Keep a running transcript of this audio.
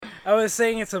I was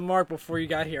saying it to Mark before you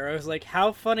got here. I was like,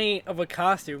 how funny of a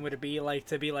costume would it be like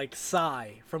to be like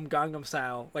Psy from Gangnam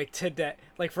Style, like today,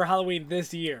 like for Halloween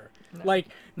this year, like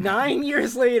 9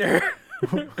 years later,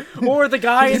 or the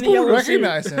guy in the People yellow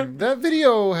recognize suit. him. That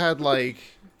video had like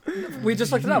We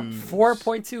just looked it up.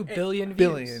 4.2 billion views.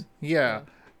 billion. Yeah.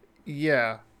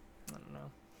 I don't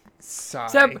know.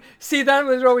 Sigh. See, that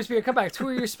would always be a comeback. Who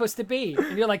are you supposed to be?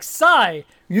 And you're like, Psy.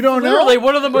 You don't Literally know?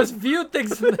 one of the most viewed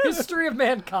things in the history of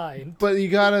mankind. But you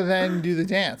gotta then do the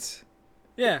dance.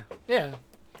 Yeah. Yeah.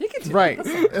 He can do Right.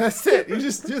 that. That's it. You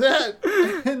just do that.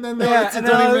 And then Yeah, that's and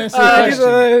don't even then answer the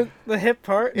question. the hip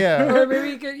part. Yeah. Or maybe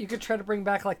you could try to bring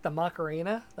back like the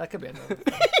Macarena. That could be another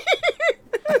thing.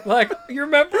 Like, you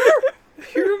remember?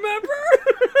 You remember?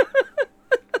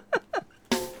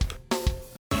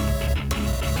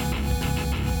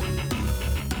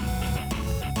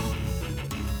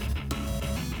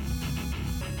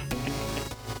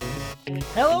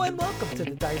 Hello and welcome to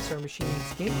the Dinosaur Machines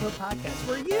Gameplay Podcast,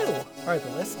 where you are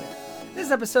the listener. This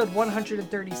is episode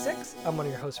 136. I'm one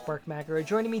of your hosts, Mark Magara.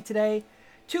 Joining me today,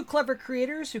 two clever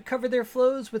creators who cover their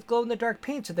flows with glow-in-the-dark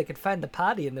paint so they could find the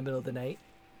potty in the middle of the night.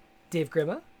 Dave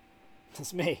Grima.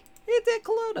 That's me. And Dan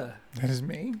Colota. That is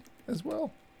me as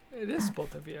well. It is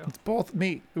both of you. It's both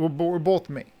me. We're both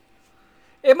me.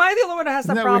 Am I the only one that has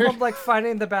Isn't the that problem, weird? like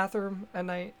finding the bathroom at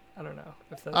night? I don't know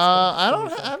if that's.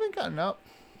 I haven't gotten up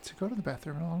to go to the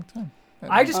bathroom in a long time.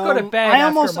 I just go to bed. I after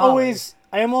almost Molly.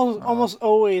 almost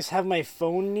always have my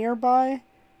phone nearby,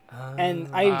 and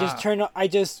I just turn.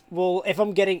 If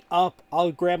I'm getting up,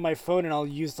 I'll grab my phone and I'll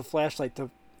use the flashlight to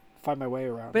find my way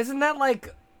around. But isn't that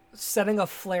like setting a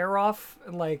flare off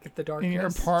in like the darkness? in your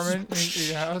apartment, in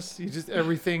your house, you just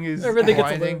everything is Everything gets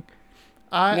blinding.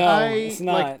 No, I it's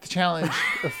like not. the challenge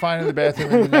of finding the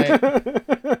bathroom in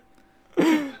the night.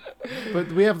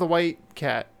 But we have the white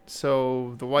cat,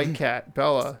 so the white cat,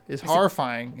 Bella, is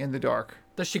horrifying in the dark.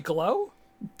 Does she glow?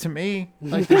 To me,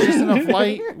 like there's just enough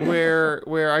light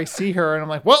where I see her and I'm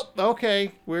like, well,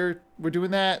 okay, we're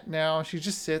doing that now. She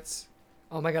just sits.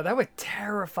 Oh my god, that would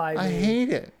terrify me. I hate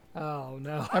it. Oh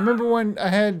no. I remember when I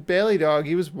had Bailey dog.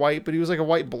 He was white, but he was like a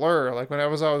white blur. Like when I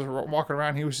was walking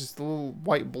around, he was just a little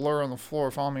white blur on the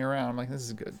floor following me around. I'm like, this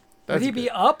is good. Would That's he good. be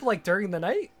up like during the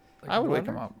night? Like, I would wake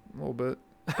wonder? him up a little bit,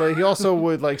 but he also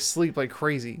would like sleep like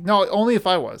crazy. No, only if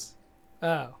I was.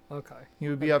 Oh, okay. He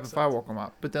would be up if I woke him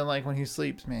up. But then like when he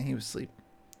sleeps, man, he would sleep.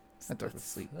 That dog would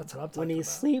sleep. That's what I'm talking When he about.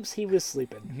 sleeps, he was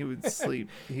sleeping. He would sleep.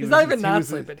 He's not even not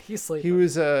sleeping. He's sleeping. He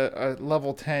was a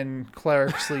level 10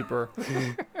 cleric sleeper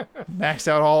who maxed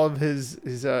out all of his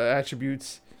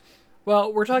attributes.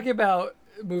 Well, we're talking about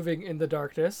moving in the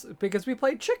darkness because we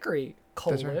played Chicory,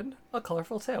 That's right. A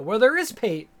Colorful Tale, where there is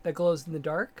paint that glows in the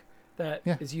dark that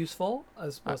is Yeah. useful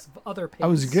as most of other paints. I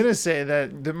was gonna say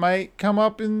that might come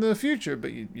up in the future,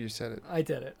 but you said it. I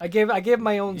did it. I gave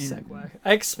my own segue.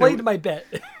 I explained my bit.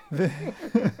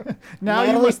 Now you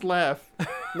Natalie- must laugh.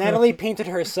 Natalie painted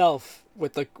herself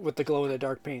with the glow in the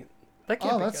dark paint. That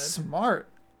can't Oh, be that's good. smart.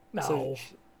 No, So-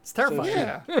 it's terrifying.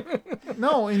 Yeah.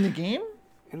 No, in the game.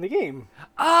 In the game.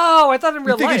 Oh, I thought in You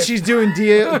real thinking life. she's doing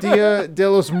Dia de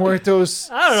los Muertos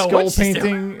I don't know skull what she's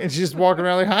painting, and she's just walking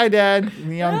around like, "Hi, Dad,"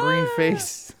 neon green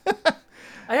face.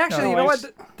 I actually, No, you know I what?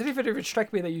 s- Didn't even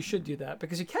strike me that you should do that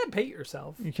because you can paint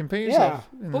yourself. You can paint yourself.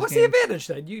 in But this what's game. the advantage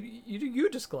then? You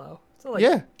just glow. It's not like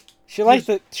Yeah, She liked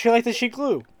the sheet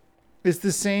glue. it's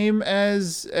the same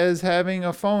as having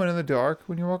a phone in the dark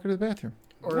when you walk into the bathroom.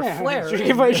 or a Yeah, flare. She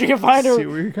can find See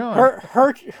where you're going.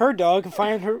 her dog can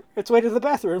find its way to the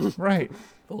bathroom. Right.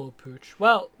 The little pooch.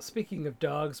 Well, speaking of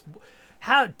dogs,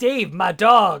 Dave, my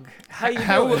dog, how you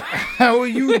doing? How are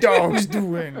you dogs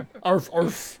doing? Arf,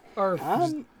 arf. Or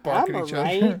I'm barking at each other.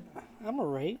 alright. I'm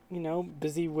alright. You know,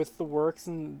 busy with the works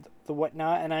and the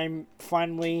whatnot, and I'm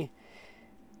finally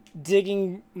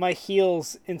digging my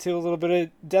heels into a little bit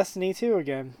of Destiny 2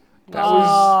 again.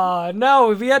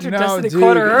 no, we entered No, Destiny dude.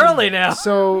 quarter early now.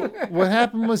 So what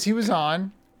happened was he was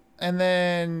on, and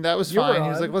then that was You were fine. He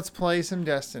was on. like, "Let's play some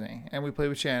Destiny," and we played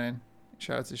with Shannon.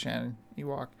 Shout out to Shannon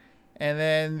Ewok. And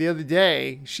then the other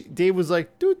day, Dave was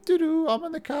like, "Doo doo doo, I'm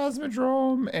on the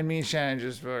Cosmodrome," and me and Shannon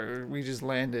just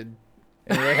landed.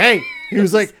 And we're like, "Hey," he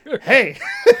was like, "Hey."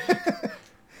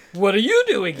 What are you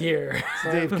doing here?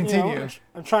 Dave, You know, continue.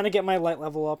 I'm trying to get my light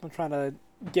level up. I'm trying to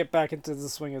get back into the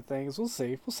swing of things. We'll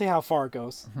see. We'll see how far it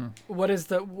goes. What is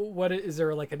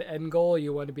there like an end goal?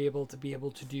 You want to be able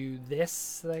to do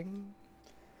this thing?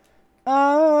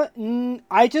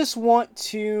 I just want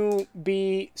to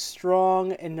be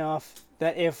strong enough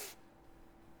that if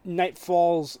night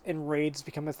falls and raids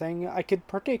become a thing, I could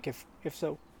partake if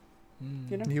so.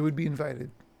 You know? You would be invited.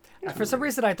 For some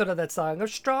reason, I thought of that song. I'm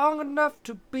strong enough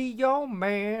to be your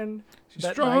man.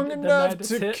 Strong enough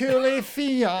to kill a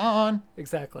Fion.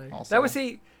 Exactly. Also. That was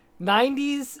the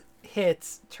 90s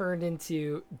hits turned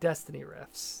into Destiny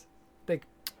riffs.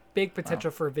 Big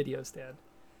potential for a video stand.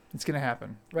 It's gonna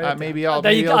happen. Right. Maybe I'll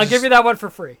I'll give you that one for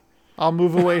free. I'll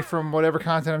move away from whatever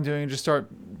content I'm doing and just start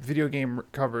video game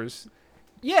covers.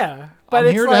 Yeah, but I'm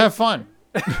it's here like, to have fun.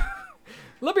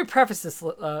 Let me preface this,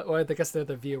 or I guess they're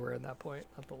the viewer in that point,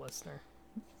 not the listener.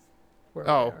 Where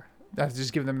we Oh, are. I have to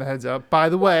just give them the heads up. By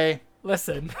the way,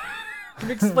 Listen, let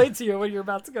me explain to you what you're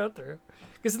about to go through.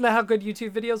 Isn't that how good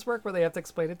YouTube videos work, where they have to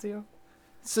explain it to you?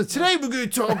 so today we're going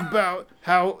to talk about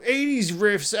how 80s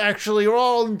riffs actually are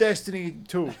all in Destiny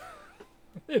 2.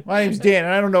 My name's Dan,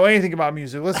 and I don't know anything about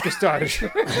music. Let's get started.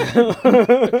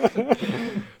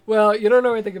 Well, you don't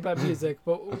know anything about music,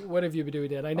 but what have you been doing,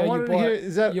 Dan? I know you wanted to bought. hear,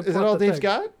 is that you all bought the Dave's thing.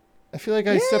 got? I feel like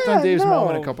I stepped on Dave's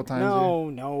moment a couple times.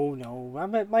 No.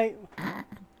 I'm at my. Here.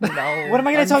 No. What am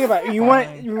I going to talk about? You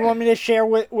want me to share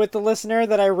with the listener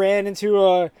that I ran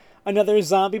into another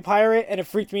zombie pirate and it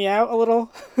freaked me out a little?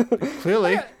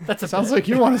 Clearly. That's a Sounds like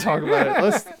you want to talk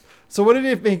about it. So what did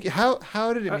it make?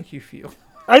 How did it make you feel?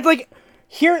 I'd like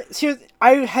here.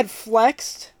 I had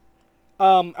flexed.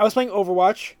 I was playing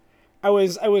Overwatch. I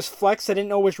was flexed. I didn't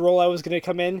know which role I was going to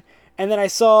come in, and then I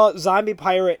saw zombie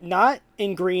pirate not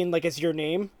in green like it's your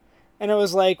name, and I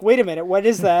was like, wait a minute, what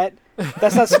is that?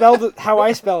 That's not spelled how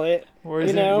I spell it.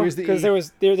 Where's the because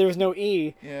E? there was no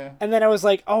E. Yeah. And then I was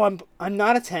like, oh, I'm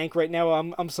not a tank right now.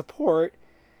 I'm support.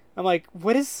 I'm like,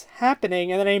 what is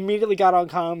happening? And then I immediately got on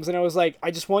comms and I was like,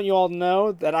 I just want you all to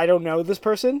know that I don't know this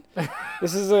person.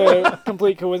 This is a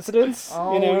complete coincidence.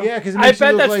 Oh, you know? yeah, because it I makes you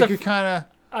bet look that's like the you're kind of...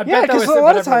 I Yeah, bet that because was a what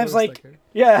lot of everyone times, was like, thinking.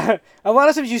 yeah, a lot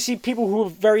of times you see people who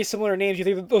have very similar names. You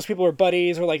think that those people are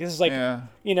buddies or like this is like, Yeah.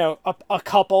 you know, a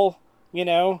couple, you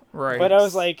know? Right. But I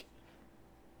was like,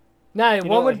 Nah, know,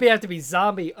 one would like- have to be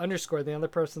zombie underscore. The other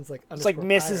person's like it's like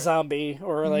underscore Mrs. pirate. Zombie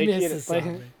or like, you know, Mrs. like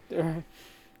Zombie.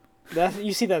 that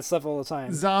you see that stuff all the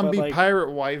time. Zombie but, like,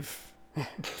 pirate wife. But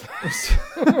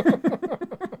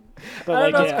I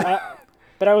like, don't know. yeah,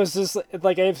 but I was just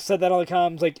like, I've said that all the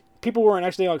comms. Like, people weren't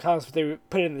actually on comms, but they would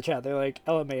put it in the chat. They're like,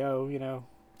 LMAO, you know.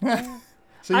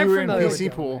 So you I'm were in familiar with PC the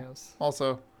pool LMAOs.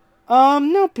 also.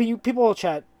 No, people will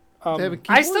chat. They have a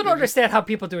I still keyboard? don't understand how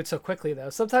people do it so quickly, though.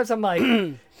 Sometimes I'm like,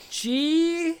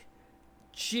 G.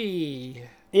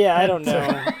 Yeah, I don't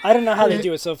know. I don't know how they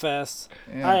do it so fast.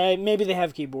 Yeah. Maybe they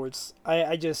have keyboards.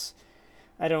 I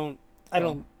don't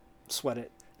sweat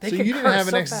it. They So can you didn't curse have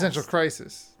an so existential fast.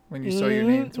 crisis when you saw your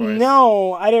name twice.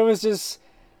 No, I was just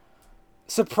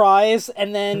surprised,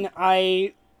 and then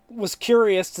I was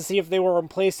curious to see if they were on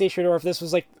PlayStation or if this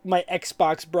was like my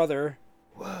Xbox brother,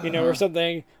 you know, or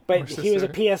something. But Or he was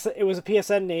sister. It was a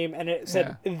PSN name, and it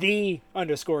said the_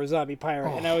 zombie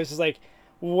pirate, and I was just like,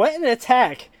 what an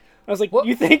attack! I was like, What-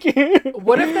 you think?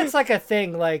 What if that's like a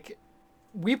thing? Like,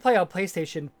 we play on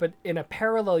PlayStation, but in a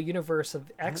parallel universe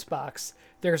of Xbox,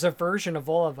 there's a version of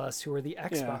all of us who are the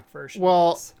Xbox version. of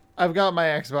Well, us. I've got my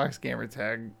Xbox gamer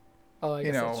tag, Oh, I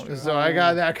you guess that's know, true. so I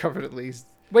got that covered at least.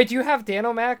 Wait, do you have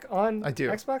Danomac on I do.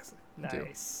 Xbox? I do.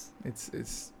 Nice.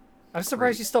 It's I'm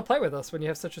surprised you still play with us when you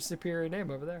have such a superior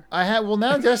name over there. I had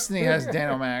now Destiny has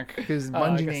Danomac because I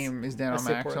Bungie guess name is that's the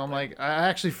Danomac, so important I'm like I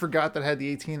actually forgot that I had the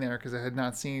 18 there because I had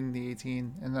not seen the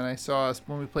 18, and then I saw us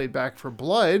when we played Back for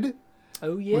Blood,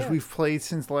 Oh yeah, which we've played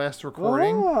since the last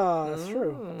recording. Oh, that's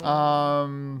true.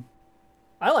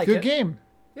 I like Good it. game.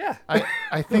 Yeah.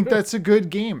 I think that's a good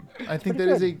game. I think that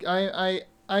pretty is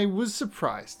I was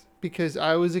surprised because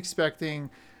I was expecting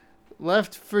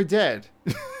Left for Dead,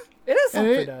 It is And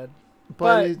Left 4 it- Dead. but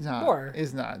But it's not. more.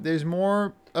 It's not. There's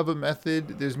more of a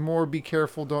method. There's more be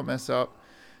careful, don't mess up.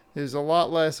 There's a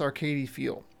lot less arcadey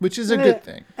feel, which is a Yeah. good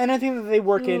thing. And I think that they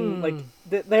work in like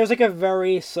there's like a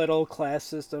very subtle class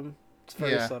system. It's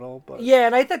very Yeah. subtle, but Yeah,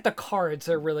 and I think the cards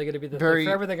are really going to be the Very- thing.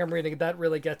 For everything I'm reading, that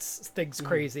really gets things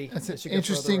crazy. It's as an you get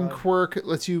interesting further on. quirk. It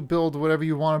lets you build whatever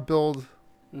you want to build.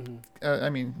 I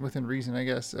mean, within reason, I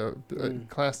guess.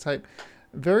 Class type.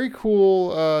 Very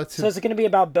cool. so it's going to be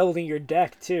about building your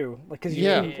deck too, like because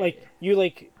Yeah.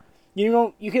 you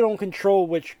don't control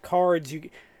which cards you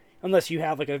unless you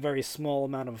have like a very small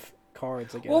amount of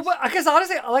cards. I guess. Well, because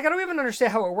honestly, like I don't even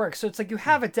understand how it works. So it's like you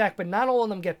have a deck, but not all of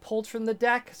them get pulled from the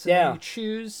deck. So then Yeah. you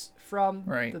choose from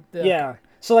Right. the yeah.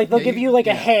 So like they'll Yeah, give you- you like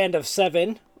yeah. a hand of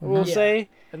 7, we'll Yeah. say,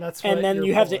 and that's and what then you're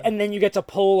you have to, pulling. and then you get to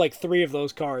pull like 3 of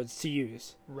those cards to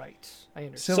use. Right. I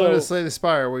understand. Similar to so- Slay the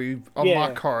Spire, where you unlock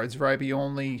Yeah. cards, right? But you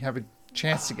only have a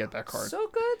chance to get that card. So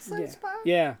good, Slay the Spire.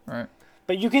 Yeah. Right.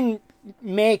 But you can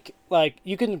make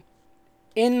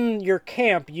in your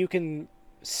camp you can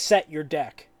set your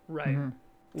deck. Right.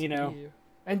 You know,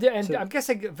 And So- I'm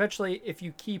guessing eventually, if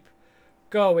you keep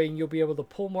going, you'll be able to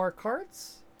pull more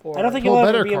cards. Or... I don't think Pull you'll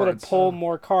ever better be able cards. to pull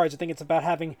more cards. I think it's about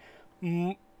having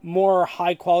more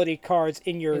high quality cards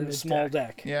in your In the small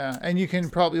deck. deck. Yeah, and you'll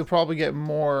probably get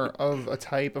more of a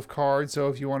type of card. So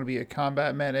if you want to be a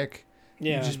combat medic,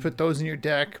 Yeah, you just put those in your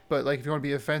deck. But like if you want to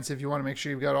be offensive, you want to make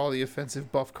sure you've got all the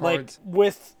offensive buff like cards.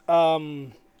 with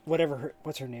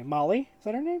what's her name? Molly? Is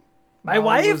that her name? My Molly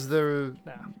wife? was the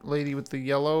No. lady with the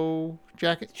yellow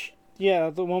jacket. Yeah,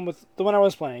 the one I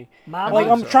was playing. Mama? Like,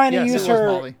 I'm trying to Yes, use it was her-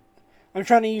 Molly. I'm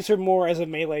trying to use her more as a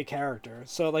melee character.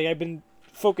 So like I've been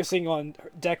focusing on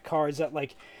deck cards that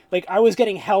like I was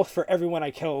getting health for everyone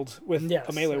I killed with Yes,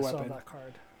 a melee I saw weapon. that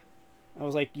card. I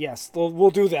was like, yes, we'll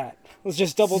do that. Let's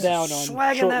just double down on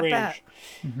Swagging short that range. bat.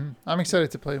 I'm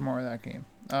excited to play more of that game.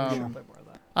 We should play more of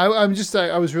that.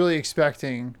 I was really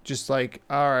expecting just like,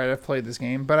 all right, I've played this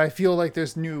game, but I feel like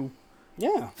there's new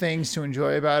Yeah. things to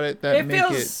enjoy about it that It make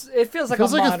feels like feels a like a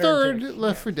modern third take.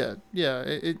 Left 4 Dead. Yeah,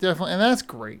 it definitely, and that's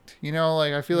great. You know,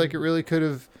 like I feel like it really could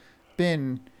have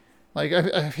been, like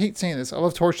I hate saying this. I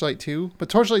love Torchlight 2, but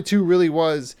Torchlight 2 really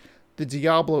was the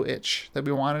Diablo itch that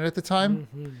we wanted at the time,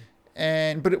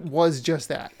 but it was just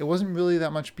that. It wasn't really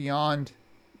that much beyond,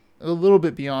 a little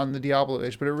bit beyond the Diablo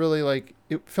itch, but it really like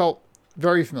it felt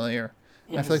very familiar.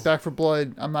 And I feel like Back for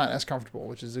Blood, I'm not as comfortable,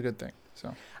 which is a good thing.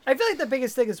 So. I feel like the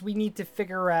biggest thing is we need to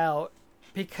figure out,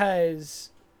 because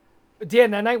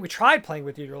Dan, that night we tried playing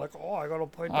with you. You're like, oh, I gotta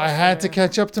play. I had to Destiny."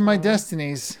 catch up to my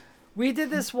destinies. We did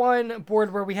this one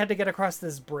board where we had to get across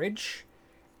this bridge,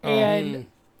 and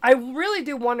I really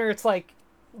do wonder. It's like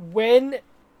when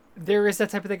there is that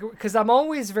type of thing, because I'm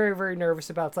always very, very nervous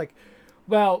about. It's like,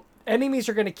 well, enemies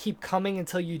are going to keep coming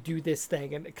until you do this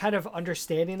thing, and kind of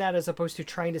understanding that as opposed to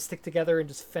trying to stick together and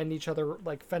just fend each other,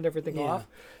 like fend everything Yeah. off.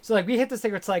 So like we hit this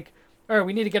thing where it's like, all right,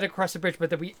 we need to get across the bridge, but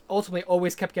then we ultimately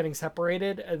always kept getting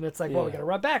separated, and it's like, well, we Yeah. got to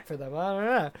run back for them. I don't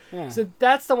know. Yeah. So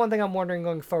that's the one thing I'm wondering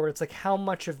going forward. It's like how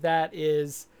much of that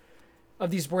is of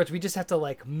these boards we just have to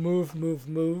like move,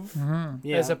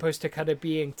 Yeah. as opposed to kind of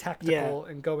being tactical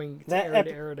and going That area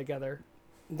to area together.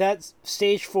 That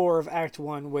stage 4 of Act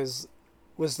 1 was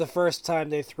the first time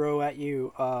they throw at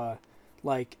you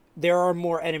like there are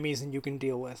more enemies than you can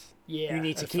deal with. Yeah, You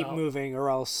need to I keep felt moving or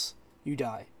else you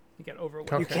die. You get overwhelmed.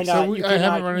 You Okay, cannot- so you I haven't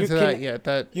cannot- run you into can- that yet.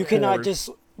 That You cannot board. just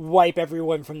wipe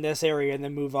everyone from this area and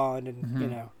then move on and you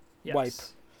know wipe.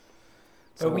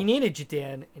 So we needed you,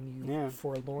 Dan, and you Yeah.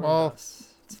 forlorn Well, us.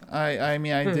 I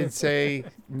mean, I did say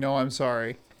no. I'm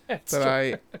sorry, It's but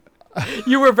true. I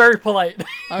You were very polite.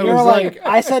 I You was were like, like,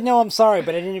 I said no, I'm sorry,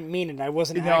 but I didn't mean it. I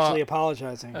wasn't No, actually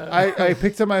apologizing. I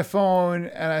picked up my phone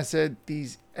and I said,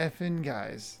 "These effing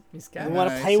guys! These They guys.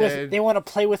 want I to play said- with. They want to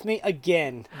play with me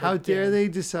again. How dare they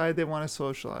decide they want to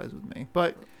socialize with me?"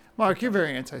 But Mark, you're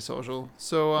very antisocial.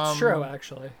 So It's true,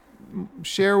 actually.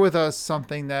 share with us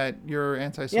something that you're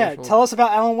antisocial. Yeah, tell us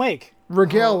about Alan Wake.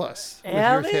 Regale us with your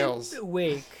Alan tales.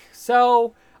 Wake.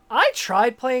 So I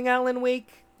tried playing Alan Wake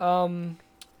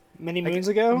Many moons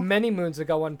ago. many moons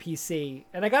ago on PC,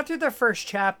 and I got through the first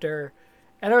chapter,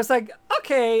 and I was like,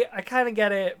 okay, I kind of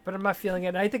get it, but I'm not feeling it.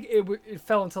 And I think it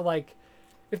fell into like,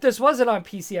 if this wasn't on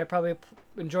PC, I'd probably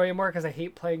enjoy it more because I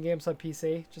hate playing games on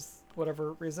PC, just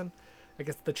whatever reason. I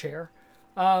guess the chair.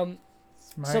 So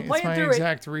It's playing my through it-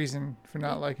 exact reason for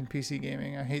not liking PC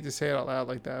gaming. I hate to say it out loud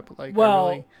like that, but like, Well, I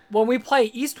really when we play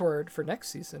Eastward for next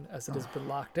season, as it has been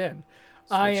locked in,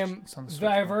 it's on the Switch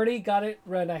I've now. already got it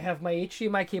run. I have my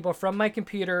HDMI cable from my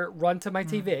computer run to Mm. my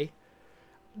TV.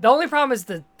 The only problem is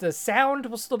the sound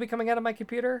will still be coming out of my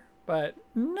computer, but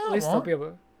no, at least I'll be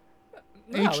able.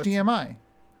 No, HDMI.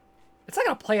 It's not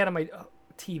gonna play out of my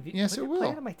TV. Yes, Would it Play will.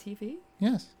 out of my TV.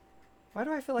 Yes, Why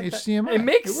do I feel like HDMI. that? It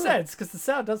makes It will. sense because the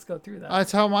sound does go through that. I'm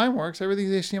that's how mine works.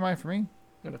 Everything's HDMI for me,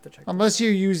 gonna have to check. unless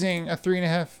you're using a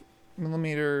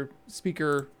 3.5mm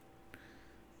speaker.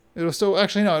 It'll still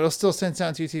it'll still send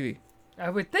sound to your TV. I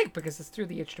would think because it's through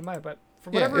the HDMI, but for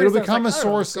Yeah, whatever it'll reason, I was become like, a I don't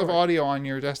know, source of go ahead. audio on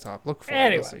your desktop. Look for it.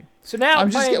 Anyway, We'll see. so now I'm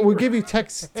playing. We'll give you tech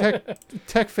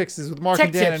fixes with Mark Tech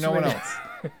and Dan tips and no one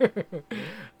with-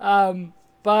 else.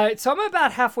 But so I'm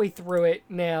about halfway through it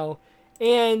now,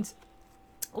 and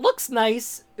it looks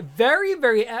nice, very,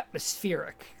 very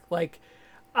atmospheric. Like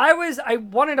I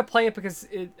wanted to play it because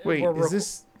it. Wait, we're is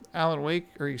this Alan Wake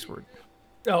or Eastward?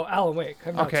 Oh, Alan Wake.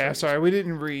 I'm not Okay, I'm sure. sorry, we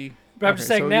didn't re. But I'm just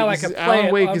saying now I can play Alan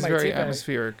it Wake on is my very TV.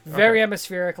 atmospheric. Very Okay.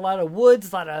 atmospheric. A lot of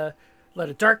woods, a lot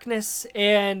of darkness,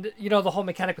 and you know the whole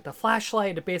mechanic with the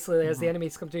flashlight. It basically, as the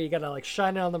enemies come through, you gotta like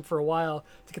shine it on them for a while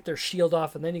to get their shield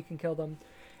off, and then you can kill them.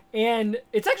 And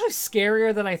it's actually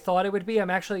scarier than I thought it would be.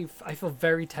 I feel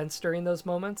very tense during those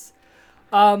moments.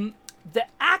 the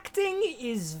acting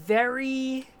is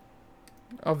very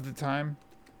Of the time.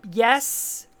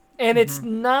 yes, and it's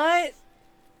not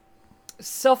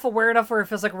self-aware enough where it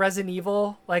feels like Resident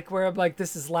Evil, like where I'm like,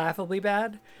 this is laughably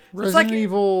bad. So it's Resident like,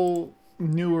 Evil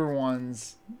newer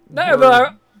ones. no, were-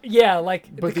 but yeah,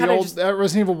 like but the kinda old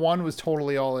Resident Evil 1 was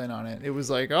totally all in on it. It was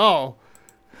like, oh,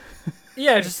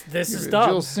 just this is dumb.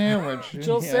 Jill Sandwich.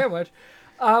 Jill Yeah. Sandwich.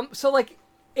 So like,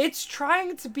 it's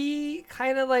trying to be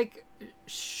kind of like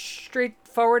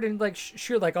straightforward and like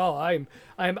shoot like, oh, I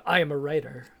am a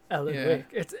writer, Alan Yeah. Wake.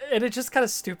 It's just kind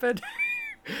of stupid,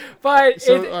 but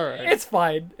So, all right. it's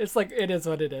fine. It's like it is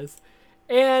what it is.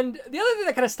 And the other thing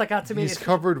that kind of stuck out to me He's is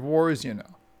covered wars, you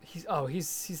know.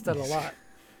 he's done a lot.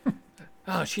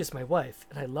 Oh, she is my wife,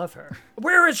 and I love her.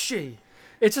 Where is she?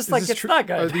 It's just Is like this it's true? not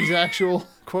good. Are these actual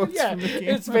quotes Yeah, from the game?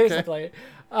 it's Okay. basically.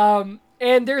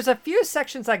 And there's a few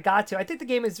sections I got to. I think the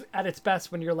game is at its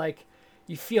best when you're like,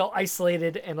 you feel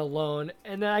isolated and alone.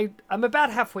 And I'm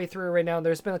about halfway through right now. And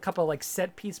there's been a couple of like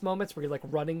set piece moments where you're like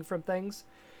running from things,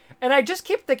 and I just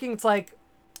keep thinking it's like,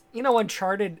 you know,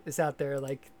 Uncharted is out there.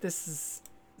 Like this is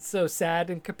so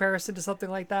sad in comparison to something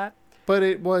like that. But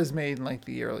it was made in like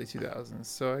the early 2000s,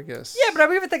 so I guess. Yeah, but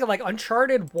I'm even thinking like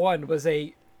Uncharted 1 was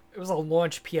a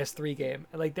launch PS3 game,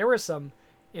 and like there were some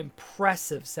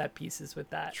impressive set pieces with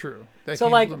that. True. That So,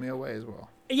 game like- blew me away as well.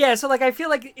 Yeah, so like I feel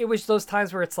like it was those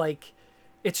times where it's like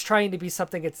it's trying to be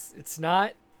something it's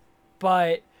not,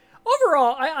 but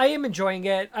overall I am enjoying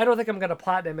it. I don't think I'm gonna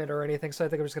platinum it or anything, so I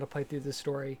think I'm just gonna play through the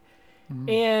story.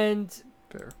 And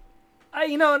Fair. I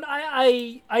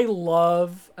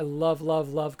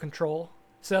love Control.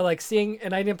 So like seeing,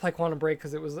 and I didn't play Quantum Break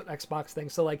because it was an Xbox thing.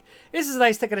 So like this is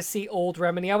nice to get to see old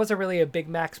Remedy. I wasn't really a big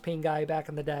Max Payne guy back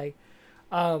in the day.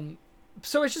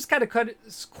 So it's just kind of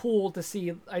cool to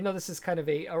see. I know this is kind of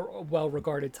a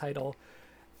well-regarded title,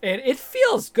 and it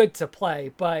feels good to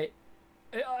play. But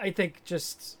I think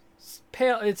just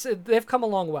pale. They've come a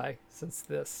long way since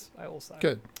this. I will say.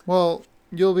 Good. Well,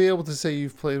 you'll be able to say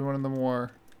you've played one of the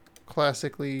more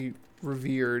classically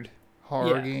revered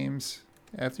horror Yeah. games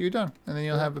after you're done, and then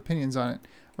you'll have opinions on it.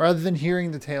 Rather than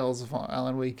hearing the tales of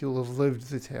Alan Wake, you'll have lived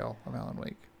the tale of Alan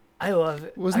Wake. I love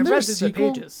it. Wasn't I there a read through the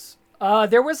sequel? pages.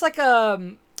 There was like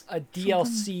a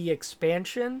DLC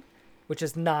expansion, which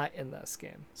is not in this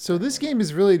game. So this game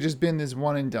has really just been this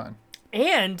one and done.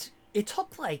 And it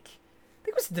took like, I think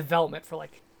it was development for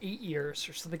like 8 years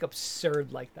or something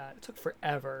absurd like that. It took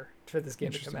forever for this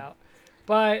game to come Interesting. out.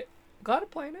 But got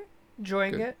it playing it,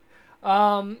 enjoying Good.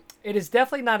 it. It is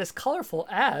definitely not as colorful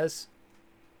as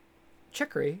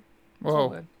Chicory.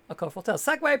 Whoa. A colorful tale.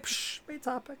 Segue, main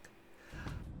topic.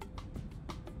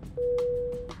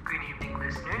 Good evening,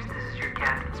 listeners. This is your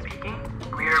captain speaking.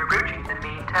 We are approaching the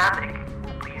main topic.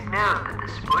 Please note that the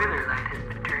spoiler light has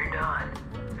been turned on.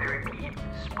 I repeat,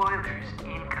 spoilers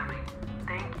incoming.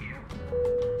 Thank you.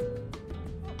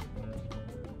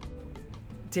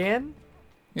 Dan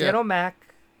Yeah. O'Mac.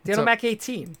 Dan What's up? O'Mac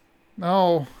 18.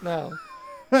 No. No.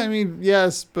 I mean,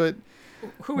 yes, but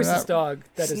Who is We're this not- dog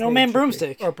that is Snowman named Chicory?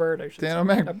 Broomstick. Or bird, I should Dan say.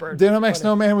 O'Mac, A bird. Dan O'Mac Funny.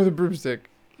 Snowman with a broomstick.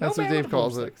 That's Snowman what Dave with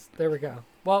calls it. broomsticks. There we go.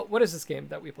 Well, what is this game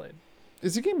that we played?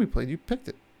 It's a game we played. You picked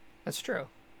it. That's true.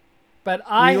 But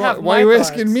I have Why are my you thoughts.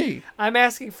 asking me? I'm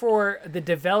asking for the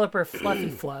developer Fluffy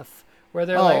Fluff, where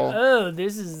they're like, Oh. "Oh,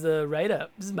 this is the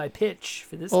write-up. This is my pitch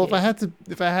for this Well, game."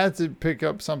 if I had to pick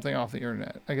up something off the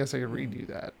internet, I guess I could read you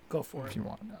that Go for if it. you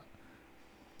want.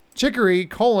 Chicory: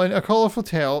 A Colorful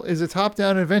Tale is a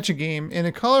top-down adventure game in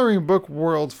a coloring book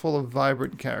world full of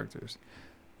vibrant characters.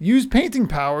 Use painting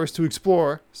powers to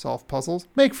explore, solve puzzles,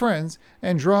 make friends,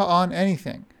 and draw on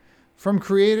anything. From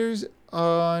creators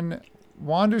on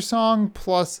Wandersong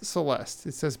plus Celeste.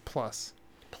 It says plus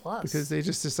Plus, because they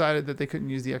just decided that they couldn't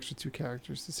use the extra 2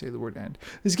 characters to say the word end.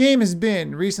 This game has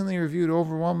been recently reviewed,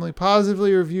 overwhelmingly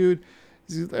positively reviewed.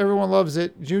 Everyone loves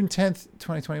it. June 10th,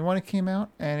 2021 it came out,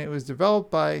 and it was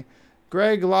developed by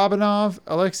Greg Lobanov,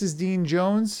 Alexis Dean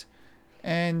Jones,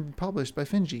 and published by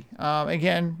Finji.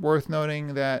 Again, worth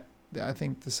noting that I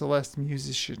think the Celeste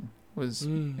musician was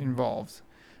involved.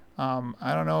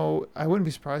 I don't know. I wouldn't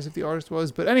be surprised if the artist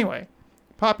was, but anyway,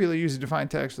 popular user-defined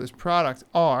tags for this product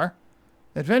are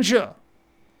adventure,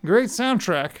 great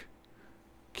soundtrack,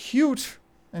 cute,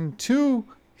 and 2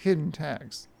 hidden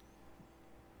tags.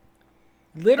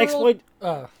 literal. Exploit.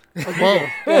 Whoa.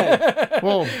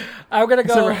 Whoa. I'm gonna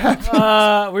That's never go.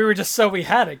 happened. We were just so we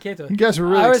had it. Can't do it. You guys were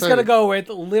really I was excited. gonna go with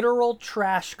literal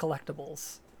trash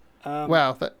collectibles.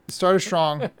 Wow, that started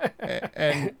strong and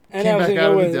And I came was back gonna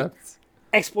out go of the with- depths.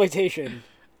 Exploitation.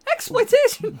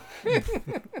 Exploitation.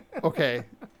 Okay,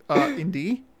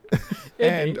 indie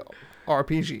and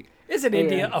RPG. Isn't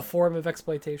India a form of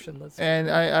exploitation?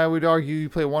 And I would argue you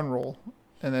play one role,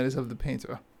 and that is of the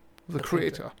painter, of the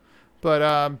creator.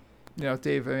 But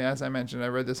Dave, as I mentioned, I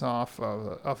read this off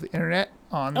the internet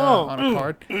on a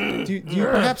card. Do you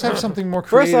perhaps have something more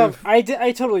creative? First off,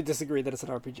 I totally disagree that it's an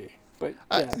RPG. But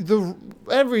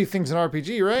everything's an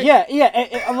RPG, right? Yeah.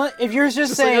 If you're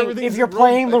just saying if you're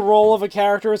playing the role of a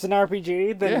character as an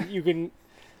RPG, then you can.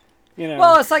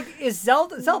 Well, it's like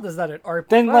Zelda's not an RPG.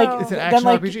 Then it's an action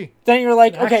RPG. Then you're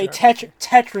like, okay,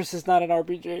 Tetris is not not an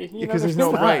RPG. Because there's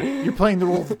no right. You're playing the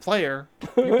role of the player.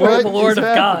 You're the Lord of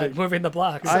God, moving the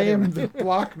blocks. I am the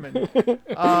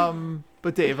blockman.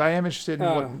 But Dave, I am interested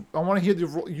in I want to hear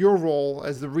your role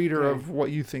as the reader of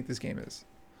what you think this game is.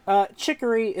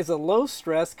 Chicory is a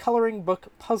low-stress coloring book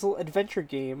puzzle adventure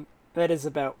game that is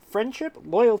about friendship,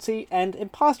 loyalty, and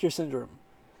imposter syndrome.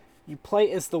 You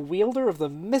play as the wielder of the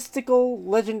mystical,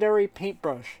 legendary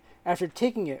paintbrush after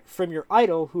taking it from your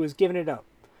idol who has given it up.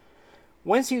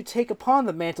 Once you take upon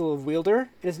the mantle of wielder,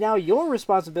 it is now your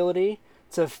responsibility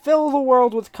to fill the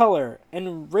world with color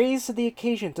and raise to the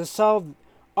occasion to solve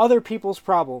other people's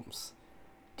problems.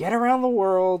 Get around the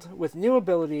world with new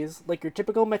abilities like your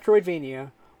typical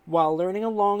Metroidvania, while learning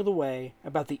along the way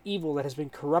about the evil that has been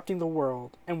corrupting the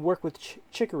world, and work with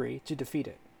Chicory to defeat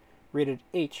it. Rated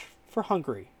H for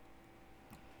hungry.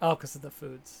 Oh, because of the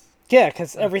foods. Yeah,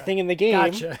 because everything in the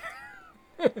game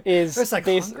is it's like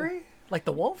hungry? Like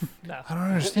the wolf? No. I don't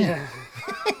understand.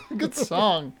 Good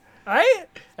song. Right?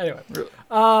 Anyway.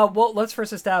 Well, let's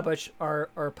first establish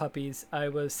our puppies. I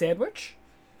was Sandwich.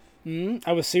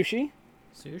 I was Sushi.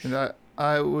 And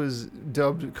I was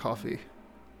dubbed Coffee.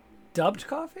 Dubbed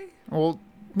Coffee? Well,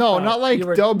 no, not like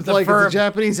dubbed like it's a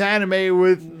Japanese anime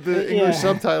with the English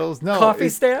subtitles. No. Coffee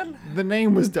stand? The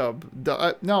name was dubbed.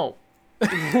 No.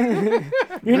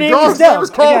 Your name was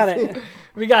dubbed. I got it.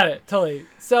 We got it. Totally.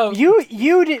 So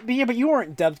you did, but you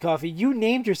weren't dubbed Coffee. You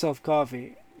named yourself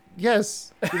Coffee.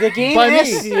 Yes. The game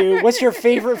asked you, "What's your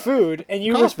favorite food?" and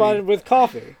you responded with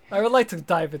coffee. I would like to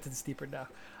dive into this deeper now.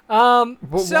 But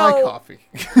why coffee?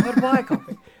 But why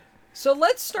coffee? So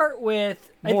let's start with.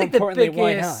 More I think importantly, the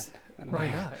biggest. why not? Why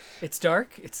not? It's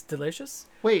dark. It's delicious.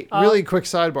 Wait, really quick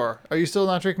sidebar. Are you still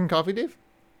not drinking coffee, Dave?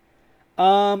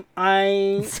 I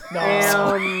am.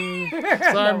 Sorry,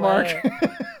 Mark.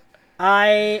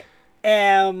 I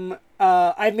am.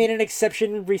 I've made an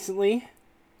exception recently,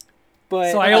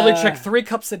 but so I only drink 3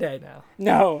 cups a day now.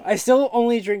 No, I still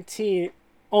only drink tea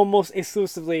almost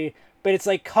exclusively, but it's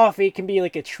like coffee can be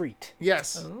like a treat.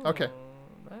 Yes. Oh, okay.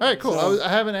 Nice. All right. Cool. I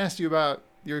haven't asked you about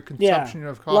your consumption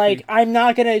of coffee. Like I'm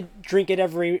not gonna drink it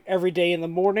every day in the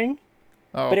morning,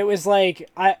 but it was like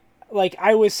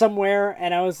I was somewhere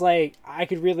and I was like I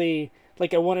could really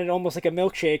I wanted almost like a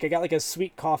milkshake. I got like a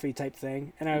sweet coffee type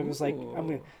thing, and I was like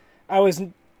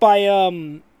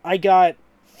I got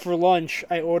for lunch.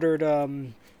 I ordered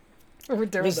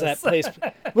what is that place?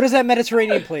 What is that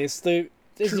Mediterranean place?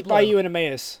 It's by you in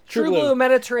Emmaus. True Blue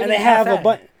Mediterranean. And they have a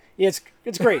bunch. Yeah,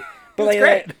 it's great. But it's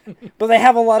great. But they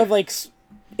have a lot of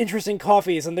interesting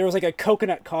coffees, and there was like a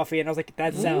coconut coffee, and I was like,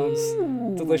 that sounds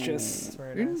delicious.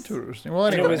 Very nice. Interesting. Well,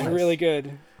 anyway, it was really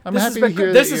good. I'm happy to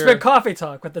hear this has been coffee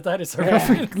talk with the dinosaur.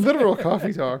 Literal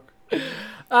coffee talk.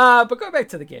 But going back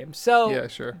to the game. So yeah,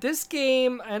 sure. This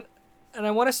game, and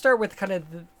I want to start with kind of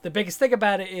the biggest thing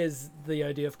about it is the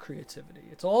idea of creativity.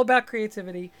 It's all about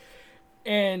creativity,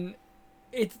 and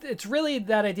it's really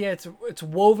that idea. It's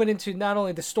woven into not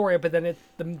only the story, but then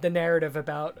the narrative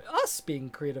about us being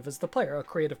creative as the player, a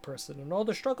creative person, and all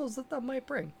the struggles that might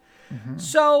bring. Mm-hmm.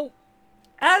 So,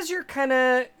 as you're kind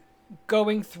of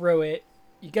going through it,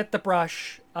 you get the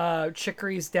brush.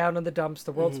 Chicory's down in the dumps.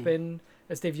 The world's been,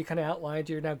 as Dave, you kind of outlined,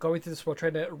 you're now going through this world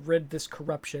trying to rid this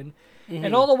corruption,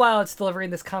 and all the while it's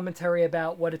delivering this commentary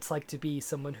about what it's like to be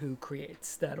someone who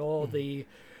creates. That all the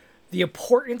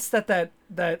importance that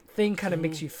thing kind of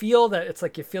makes you feel, that it's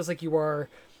like it feels like you are,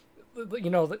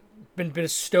 been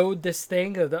bestowed this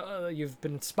thing. You've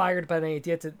been inspired by an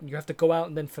idea you have to go out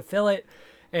and then fulfill it,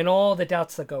 and all the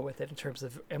doubts that go with it in terms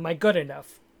of, am I good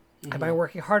enough? Am I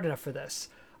working hard enough for this?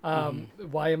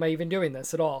 Why am I even doing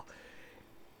this at all?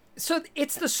 So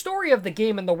it's the story of the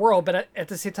game and the world, but at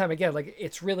the same time, again,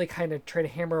 it's really kind of trying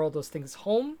to hammer all those things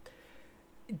home.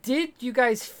 Did you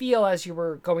guys feel as you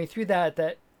were going through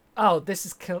that oh, this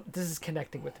is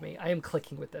connecting with me. I am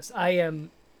clicking with this. I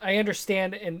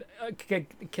understand and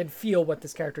can feel what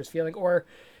this character is feeling. Or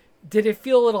did it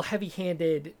feel a little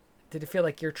heavy-handed? Did it feel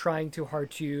like you're trying too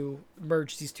hard to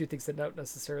merge these two things that don't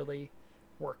necessarily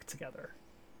work together?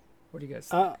 What do you guys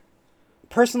think?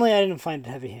 Personally, I didn't find it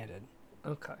heavy-handed.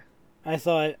 Okay. I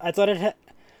thought it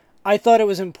I thought it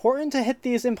was important to hit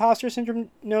these imposter syndrome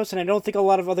notes, and I don't think a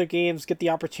lot of other games get the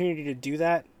opportunity to do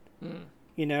that.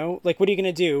 You know, like, what are you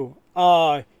gonna do?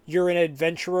 You're an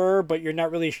adventurer, but you're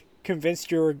not really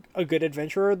convinced you're a good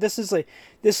adventurer. This is like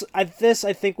this. I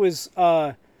think was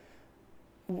in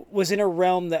a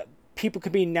realm that people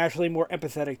could be naturally more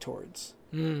empathetic towards,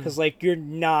 because like you're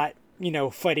not,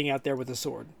 fighting out there with a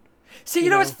sword. See, you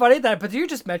know what's funny but you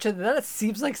just mentioned that it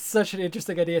seems like such an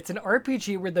interesting idea. It's an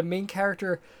RPG where the main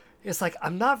character is like,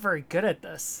 I'm not very good at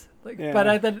this. Like, Yeah.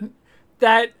 but then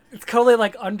that totally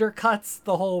like undercuts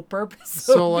the whole purpose.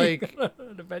 So, of being like,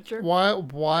 an adventure.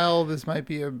 While this might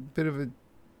be a bit of a,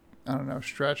 I don't know,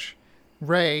 stretch,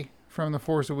 Rey from The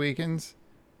Force Awakens,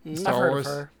 Star I've heard Wars,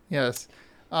 of her. yes,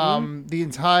 the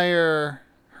entire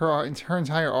her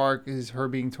entire arc is her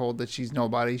being told that she's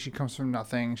nobody. She comes from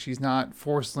nothing. She's not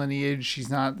Force lineage. She's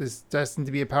not this destined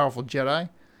to be a powerful Jedi.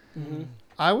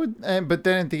 I would, but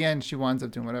then at the end she winds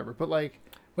up doing whatever. But like,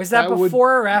 Was that that would-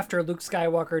 before or after Luke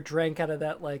Skywalker drank out of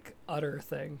that like udder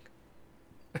thing?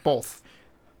 both.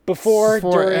 Before,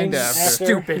 Before during, and after.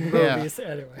 Stupid Yeah. movies.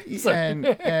 Anyway. So-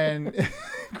 and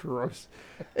gross.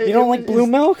 You don't like blue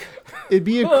milk? It'd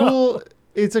be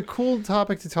it's a cool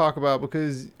topic to talk about,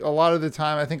 because a lot of the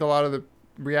time I think a lot of the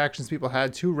reactions people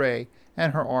had to Rey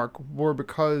and her arc were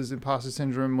because imposter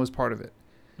syndrome was part of it.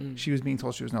 She was being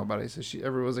told she was nobody, so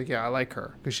everyone was like, yeah, I like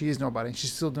her because she is nobody and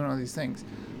she's still doing all these things.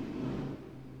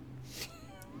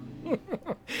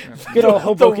 Good old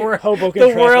Hoboken. Hoboken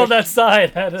the world traffic. outside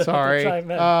had to Sorry.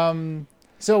 chime in.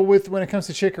 So when it comes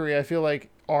to chicory, I feel like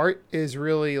art is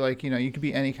really like, you could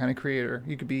be any kind of creator.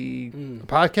 You could be a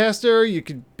podcaster, you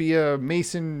could be a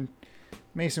mason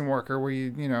worker where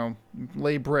you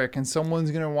lay brick, and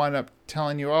someone's going to wind up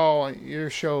telling you, oh, your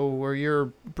show or your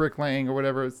bricklaying or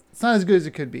whatever, it's not as good as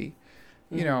it could be.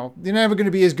 You're never going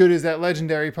to be as good as that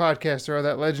legendary podcaster or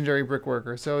that legendary brick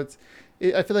worker. So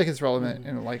I feel like it's relevant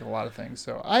in like a lot of things.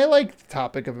 So I like the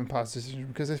topic of imposter syndrome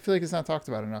because I feel like it's not talked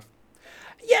about enough.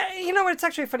 Yeah, you know what? It's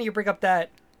actually funny you bring up that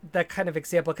kind of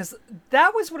example, because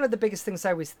that was one of the biggest things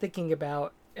I was thinking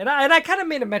about, and I kind of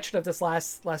made a mention of this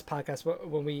last podcast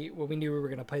when we knew we were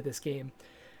going to play this game,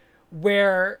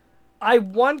 where I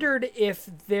wondered if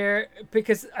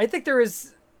because I think there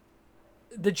is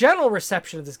the general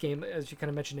reception of this game, as you kind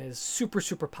of mentioned, is super,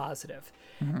 super positive.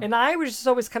 And I was just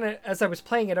always kind of, as I was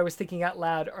playing it, I was thinking out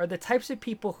loud, are the types of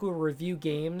people who review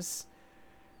games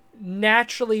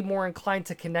naturally more inclined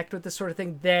to connect with this sort of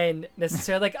thing than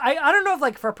necessarily, like, I don't know if,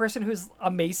 like, for a person who's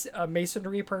a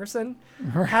masonry person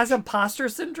has imposter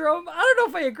syndrome, I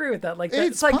don't know if I agree with that. Like,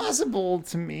 It's like, possible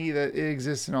to me that it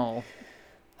exists in all.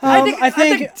 I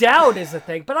think doubt is a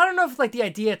thing, but I don't know if, like, the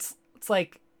idea it's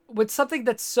like with something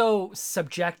that's so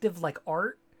subjective like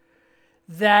art,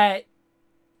 that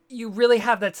you really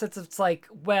have that sense of, it's like,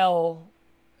 well,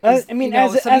 I something mean, you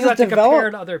as a have to compare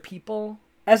developer, to other people.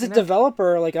 as a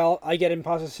developer, like I get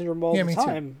imposter syndrome all Yeah, the me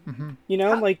too.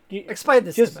 time. Like Explain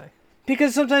this just to me.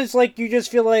 because sometimes like you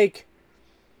just feel like,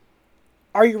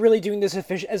 are you really doing this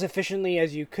as efficiently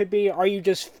as you could be? Are you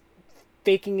just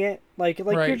faking it? Like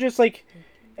Right. you're just like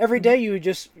every day you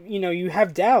just you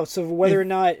have doubts of whether or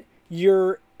not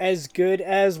you're as good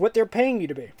as what they're paying you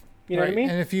to be. You know what I mean?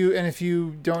 And if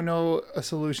you don't know a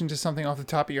solution to something off the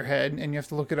top of your head and you have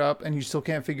to look it up and you still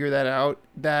can't figure that out,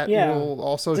 that Yeah. will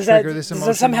also does trigger that this does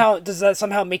emotion. that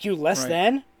somehow make you less Right.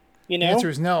 than? The answer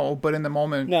is no, but in the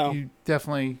moment, No. you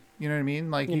definitely, you know what I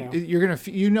mean? Like, You know. you're going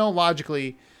to,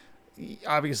 logically,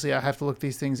 obviously I have to look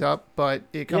these things up, but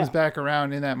it comes Yeah. back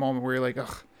around in that moment where you're like,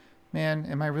 ugh, man,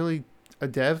 am I really a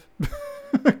dev?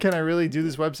 Can I really do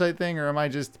this website thing? Or am I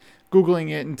just Googling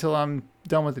it until I'm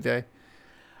done with the day?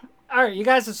 All right, you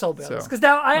guys are sold me on So, this, because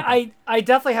now I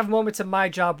definitely have moments in my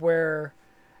job where,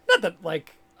 not that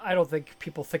like I don't think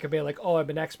people think of me like, oh, I'm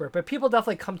an expert, but people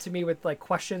definitely come to me with like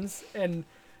questions, and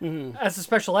as a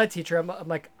special ed teacher, I'm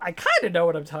like, I kind of know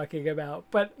what I'm talking about,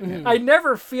 but I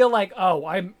never feel like, oh,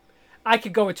 I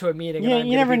could go into a meeting and I'm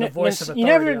you never be the voice of authority. you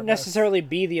never on this. necessarily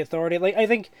be the authority. Like I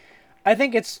think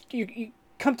it's you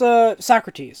come to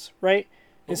Socrates, right?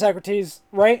 And Socrates,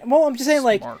 right? Well, I'm just saying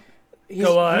like Smart.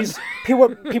 Go on.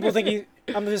 people think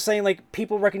I'm just saying like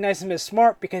people recognize him as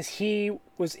smart because he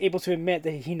was able to admit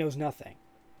that he knows nothing.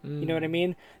 You know what I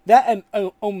mean? That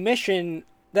omission,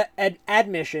 that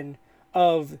admission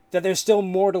of that there's still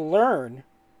more to learn,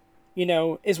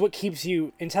 is what keeps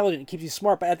you intelligent, keeps you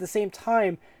smart. But at the same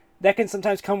time, that can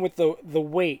sometimes come with the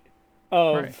weight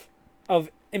of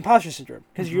imposter syndrome,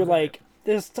 because you're like,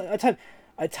 there's a ton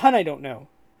I don't know.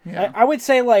 Yeah. I would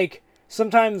say like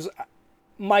sometimes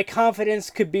my confidence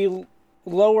could be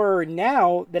lower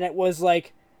now than it was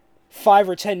like 5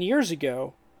 or 10 years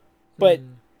ago, but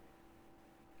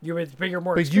You were bigger,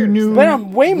 more. But you knew, But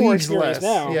I'm way more leagues experienced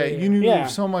less. now. Yeah, you knew Yeah.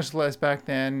 so much less back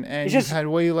then, and It's you just- had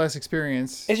way less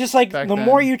experience. It's just like back the then.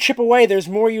 more you chip away, there's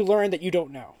more you learn that you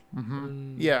don't know.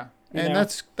 Yeah, You and know?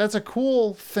 that's a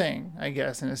cool thing, I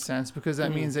guess, in a sense, because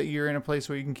Mm-hmm. that means that you're in a place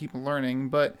where you can keep learning.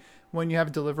 But when you have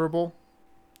a deliverable,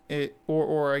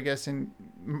 or I guess in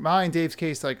mine, Dave's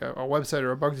case, like a website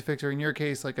or a bug to fix, or in your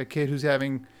case, like a kid who's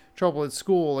having trouble at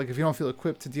school, like if you don't feel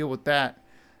equipped to deal with that,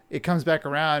 it comes back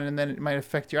around, and then it might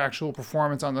affect your actual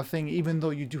performance on the thing, even though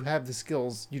you do have the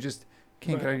skills, you just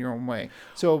can't get out of your own way.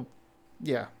 So,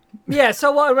 yeah. Yeah,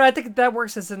 so I think that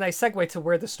works as a nice segue to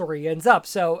where the story ends up.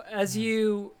 So as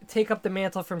you take up the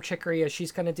mantle from Chicory, as she's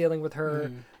kind of dealing with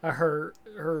her her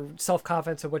self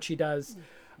confidence and what she does,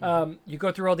 you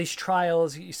go through all these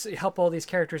trials. You help all these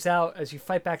characters out as you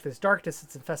fight back this darkness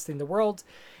that's infesting the world,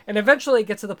 and eventually it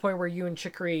gets to the point where you and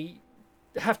Chicory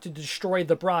have to destroy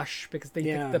the brush because they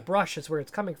Yeah. think the brush is where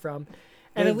it's coming from,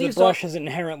 and The it leaves brush is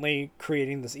inherently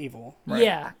creating this evil.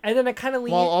 yeah, and then it kind of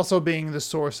leaves. While also being the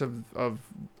source of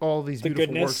all these The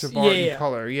beautiful goodness. works of art Yeah. and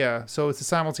color. Yeah. So it's a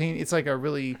simultaneous. It's like a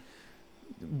really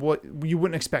what you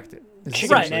wouldn't expect it. It's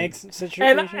Chicken Right. and essentially- eggs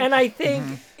situation. and I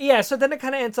think yeah, so then it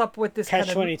kind of ends up with this Catch kind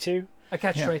of 22. a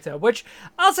catch Yeah. 22, which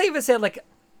I'll say even say like,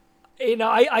 you know,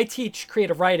 I teach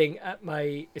creative writing at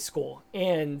my school,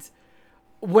 and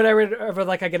whenever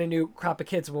like I get a new crop of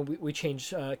kids when we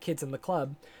change kids in the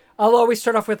club, I'll always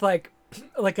start off with like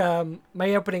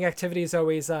my opening activity is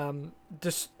always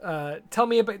just tell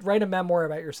me about write a memoir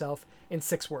about yourself in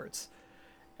 6 words.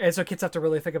 And so kids have to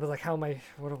really think about like how am I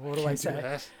what do I say?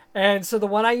 that. And so the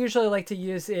one I usually like to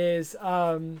use is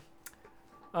what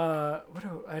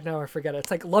do I know I forget it.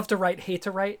 It's like love to write, hate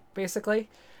to write, basically.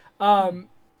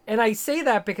 And I say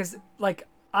that because like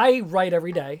I write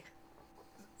every day.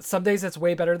 Some days it's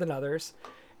way better than others.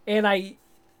 And I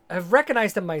have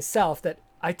recognized in myself that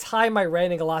I tie my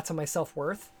writing a lot to my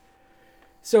self-worth.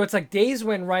 So it's like days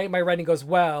when my writing goes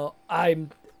well,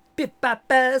 I'm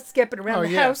skipping around Oh, the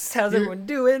yeah. house. How's You're- everyone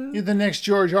doing? You're the next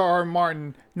George R.R.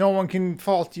 Martin. No one can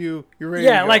fault you. You're ready.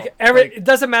 Yeah, to go. like it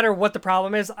doesn't matter what the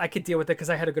problem is. I could deal with it because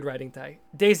I had a good writing day.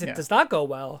 Days it Yeah. does not go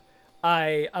well,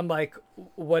 I'm like,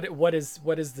 what is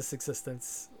this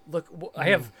existence? Look, I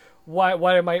have why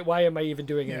am I even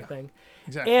doing Yeah. anything?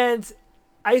 Exactly. And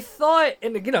I thought,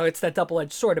 and you know, it's that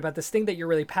double-edged sword about this thing that you're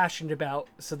really passionate about.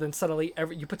 So then suddenly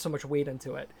you put so much weight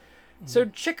into it. So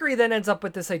Chicory then ends up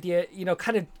with this idea, you know,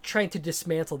 kind of trying to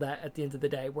dismantle that at the end of the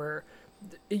day, where,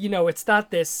 you know, it's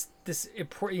not this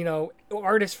important, you know,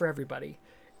 art is for everybody.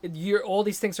 All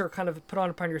these things are kind of put on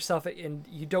upon yourself, and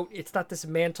you don't. It's not this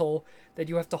mantle that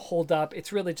you have to hold up.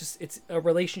 It's really just it's a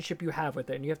relationship you have with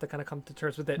it, and you have to kind of come to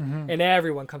terms with it, and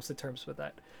everyone comes to terms with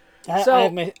that. So-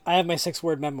 I have my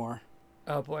 6-word memoir.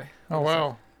 Oh boy, Oh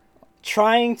wow.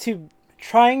 Trying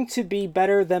to be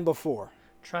better than before.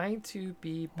 trying to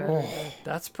be better.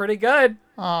 That's pretty good.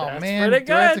 Oh That's man. pretty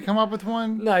Do I have to good. come up with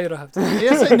one? No, you don't have to.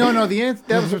 Yes. No. The answer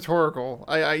that was rhetorical.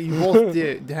 You both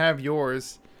did have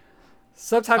yours.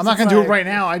 Sometimes I'm not it's gonna do it like- right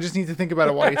now. I just need to think about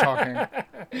it while you're talking.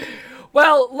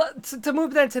 Well, to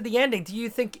move then to the ending, do you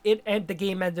think the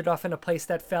game ended off in a place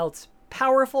that felt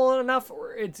powerful enough,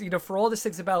 or it's, you know, for all these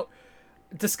things about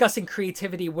discussing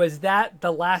creativity, was that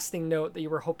the lasting note that you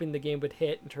were hoping the game would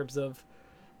hit in terms of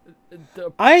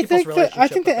the I people's think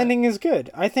relationship with the it? ending is good.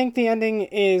 I think the ending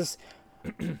is,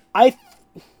 I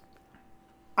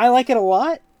like it a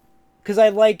lot, because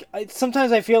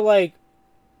sometimes I feel like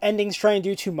endings try and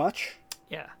do too much.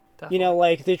 Yeah, You know,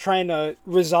 like they're trying to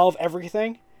resolve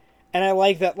everything, and I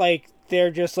like that. Like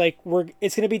they're just like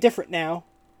it's gonna be different now,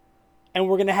 and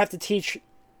we're gonna have to teach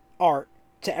art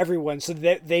to everyone so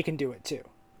that they can do it too.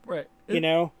 right. You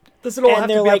know. Doesn't all have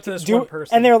to be up to this one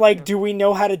person. And they're like, do we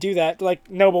know how to do that? Like,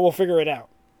 no, but we'll figure it out.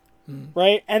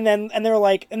 Right? And they're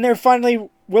like, and they're finally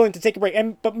willing to take a break,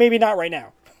 but maybe not right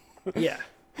now. Yeah,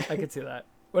 I could see that.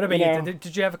 What about You you? know.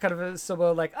 Did you have a kind of a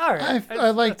similar like? All right, I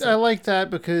like that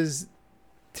because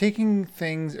taking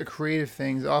creative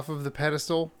things off of the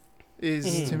pedestal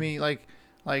is to me like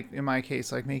in my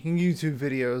case, like making YouTube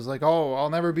videos, like, oh, I'll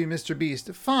never be Mr.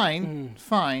 Beast.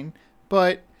 Fine,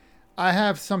 but I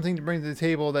have something to bring to the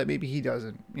table that maybe he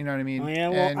doesn't. You know what I mean? Oh, yeah,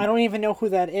 well, And I don't even know who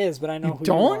that is, but I know who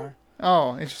don't? you are.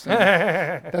 Oh, interesting.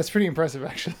 That's pretty impressive,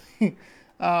 actually.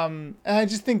 And I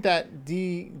just think that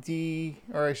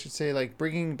or I should say, like,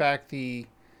 bringing back the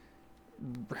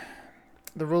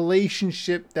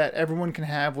relationship that everyone can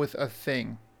have with a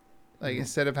thing. Like,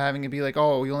 instead of having it be like,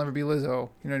 oh, you'll never be Lizzo.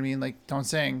 You know what I mean? Like, don't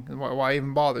sing. Why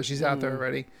even bother? She's out there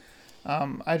already.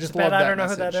 I just love bad. that I don't know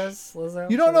message. who that is.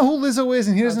 Lizzo. You don't know who Lizzo is,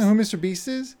 and he doesn't know who Mr. Beast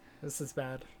is? This is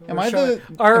bad. Am We're I showing-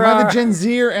 the Our, Gen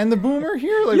Zer and the boomer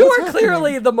here? Like, You what's are happening?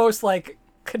 clearly the most like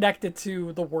connected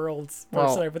to the worlds Well,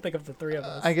 person I would think of the three of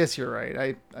us. I guess you're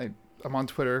right. I'm on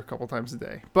Twitter a couple times a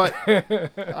day, but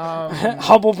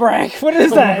Humble brag. What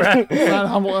is that? it's not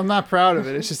humble. I'm not proud of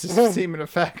it. It's just a statement of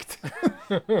fact.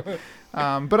 But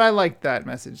I like that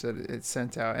message that it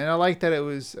sent out, and I like that it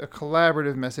was a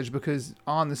collaborative message because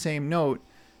on the same note,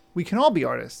 we can all be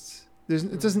artists.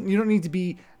 It doesn't. You don't need to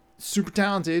be super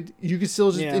talented. You can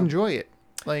still just Yeah. enjoy it.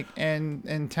 Like and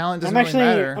talent doesn't really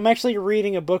matter. I'm actually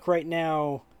reading a book right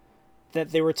now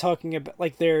that they were talking about,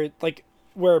 like they're like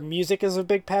where music is a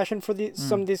big passion for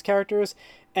some of these characters,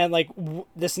 and like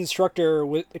this instructor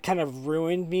kind of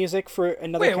ruined music for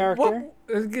another character.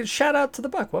 Shout out to the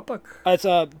book. What book? It's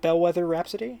a Bellwether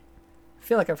Rhapsody. I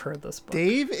feel like I've heard this book.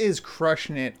 Dave is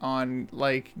crushing it on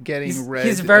like getting read.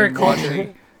 He's very and cultured.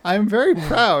 watching. I'm very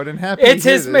proud and happy. It's to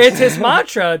hear his this. it's his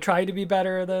mantra, trying to be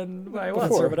better than I was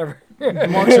Before. or whatever.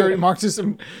 Mark just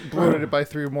bloated it by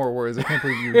 3 more words. I can't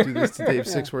believe you do this to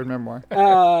Dave's 6-word memoir.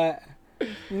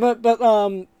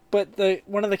 But the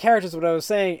one of the characters, what I was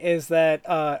saying is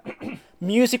that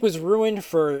music was ruined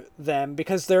for them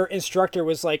because their instructor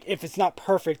was like, if it's not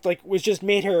perfect, like was just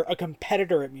made her a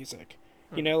competitor at music.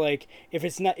 You know, like if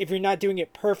you're not doing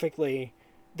it perfectly,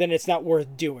 then it's not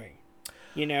worth doing.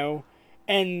 You know,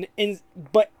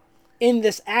 but in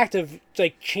this act of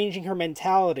like changing her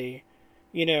mentality,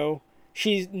 you know,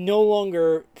 she no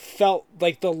longer felt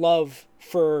like the love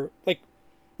for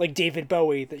like David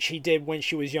Bowie that she did when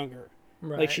she was younger.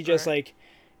 Like she just like,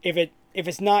 if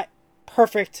it's not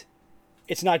perfect,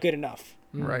 it's not good enough.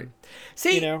 Right.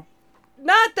 See, You know,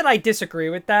 not that I disagree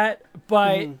with that,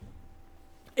 but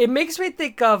it makes me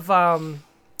think of oh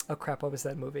crap, what was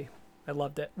that movie? I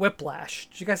loved it. Whiplash.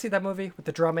 Did you guys see that movie with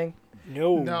the drumming?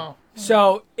 No.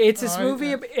 So it's this Oh,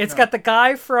 movie. It's no. got the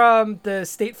guy from the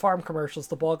State Farm commercials,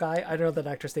 the bald guy. I don't know that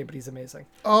actor's name, but he's amazing.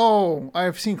 Oh,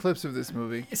 I've seen clips of this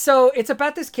movie. So it's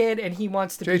about this kid, and he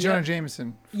wants to J. be Jonah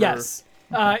Jameson. Yes.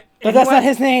 but that's not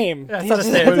his name. That's not his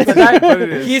But name. it's- but it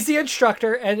is. He's the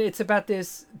instructor, and it's about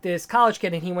this college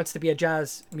kid, and he wants to be a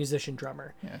jazz musician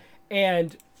drummer. Yeah.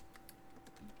 And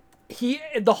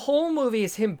the whole movie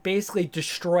is him basically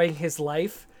destroying his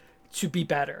life to be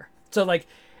better. So like,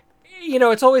 you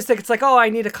know, it's always it's like, oh, I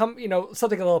need to come, you know,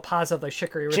 something a little positive like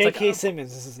Chicory. where it's J.K. like, oh,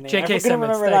 Simmons is his name. J.K. I couldn't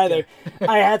Simmons, remember it thank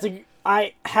either.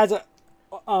 I had to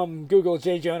Google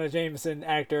J. Jonah Jameson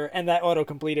actor, and that auto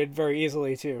completed very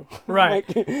easily too. Right. Like,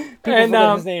 people And,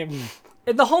 forget his name.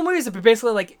 And the whole movie is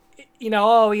basically like, you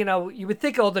know, you would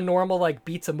think all the normal like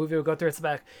beats a movie would go through. It's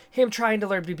about him trying to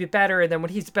learn to be better, and then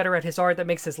when he's better at his art, that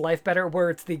makes his life better.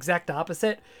 Where it's the exact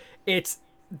opposite. It's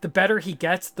the better he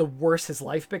gets, the worse his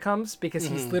life becomes because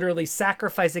he's literally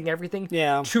sacrificing everything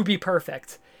to be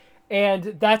perfect.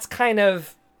 And that's kind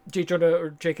of J. Jonah or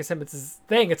J.K. Simmons'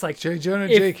 thing. It's like J. Jonah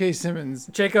if- J.K. Simmons.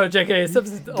 J.K.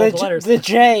 Simmons, all the letters. The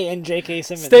J in J.K.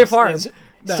 Simmons State Farm.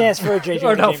 stands for J.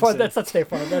 Jonah Oh no, Jameson. that's not State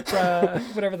Farm. That's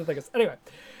whatever the thing is. Anyway,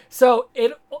 so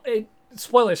it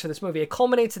spoilers for this movie. It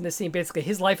culminates in this scene. Basically,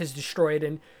 his life is destroyed,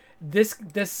 and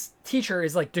this teacher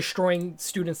is like destroying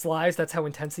students' lives. That's how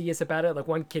intense he is about it. Like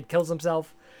one kid kills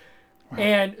himself,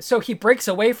 and so he breaks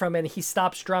away from it. And he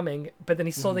stops drumming, but then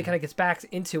he slowly kind of gets back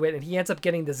into it, and he ends up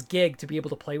getting this gig to be able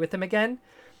to play with him again.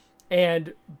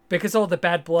 And because of all the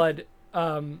bad blood,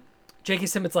 J.K.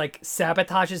 Simmons like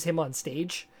sabotages him on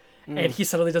stage. And he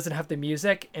suddenly doesn't have the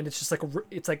music, and it's just like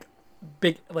it's like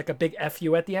a big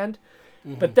fu at the end.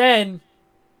 But then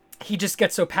he just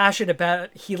gets so passionate about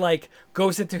it, he like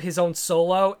goes into his own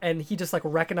solo, and he just like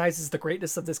recognizes the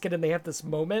greatness of this kid, and they have this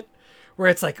moment where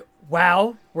it's like,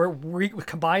 wow, we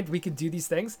combined, we can do these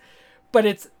things. But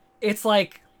it's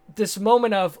like this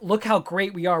moment of look how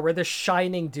great we are. We're this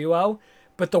shining duo,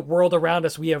 but the world around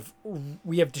us we have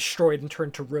destroyed and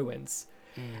turned to ruins.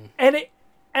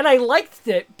 And I liked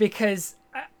it because,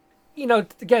 you know,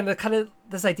 again, the kind of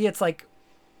this idea, it's like,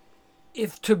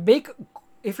 if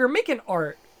you're making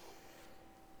art,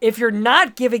 if you're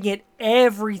not giving it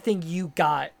everything you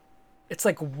got, it's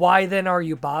like, why then are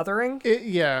you bothering?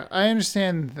 Yeah, I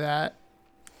understand that.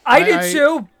 I did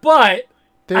too, but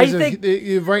There's I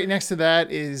think right next to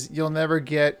that is you'll never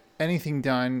get anything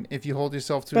done if you hold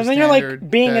yourself to a But then standard. you're like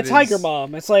being a that tiger is-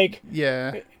 mom. It's like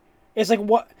Yeah.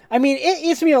 what I mean. It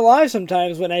eats me alive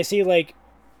sometimes when I see like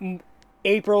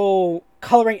April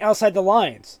coloring outside the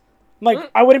lines. I'm like,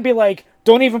 I wouldn't be like,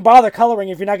 don't even bother coloring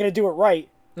if you're not going to do it right.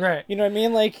 right. You know what I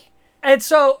mean? Like, And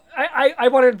so I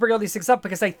wanted to bring all these things up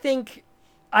because I think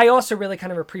I also really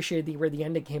kind of appreciated where the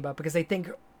ending came up, because I think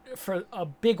for a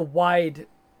big wide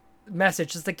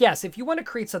message, it's like, yes, if you want to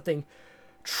create something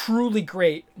truly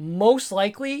great, most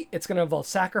likely it's going to involve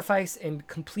sacrifice and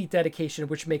complete dedication,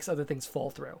 which makes other things fall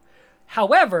through.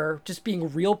 However, just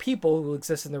being real people who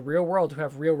exist in the real world, who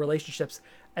have real relationships,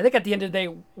 I think at the end of the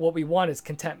day, what we want is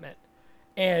contentment.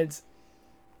 And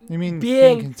You mean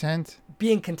being- being content?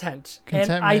 being content.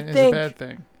 Contentment and I is think, a bad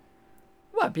thing.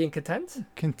 What, being content?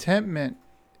 Contentment.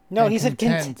 No, and he said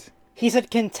he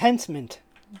said contentment.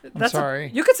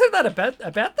 sorry. You consider that a bad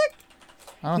thing?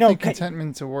 I don't No, think con-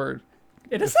 contentment's a word.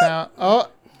 It is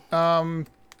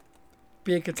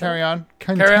being content. carry on. on.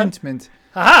 Contentment.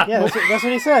 Aha! Yeah, that's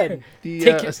what he said. The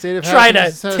Take a state of try to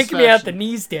happiness and take me out the satisfaction.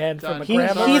 knees, Dan, from Done. a He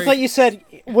grandma. Sorry. thought you said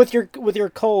with your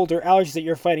cold or allergies that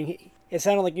you're fighting. It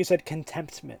sounded like you said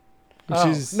contentment. Which Oh,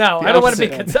 is no, the I don't want to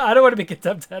be. opposite. I don't want to be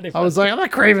contempt anymore. I was like, I'm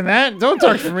not craving that. Don't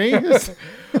talk to me.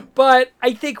 But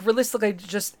I think realistically,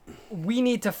 just we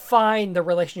need to find the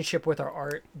relationship with our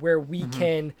art where we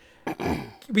can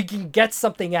get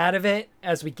something out of it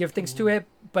as we give things to it,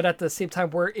 but at the same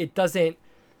time where it doesn't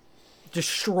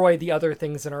destroy the other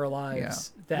things in our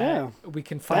lives that we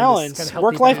can find this Balance, kind of healthy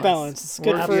work-life balance. It's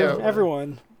good for Yeah.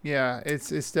 everyone. Yeah,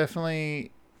 it's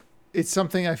definitely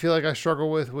something I feel like I struggle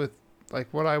with like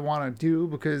what I want to do,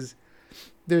 because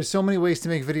there's so many ways to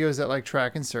make videos that like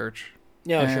track and search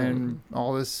Yeah, sure. and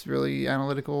all this really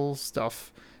analytical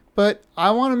stuff. But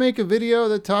I want to make a video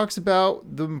that talks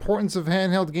about the importance of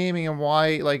handheld gaming and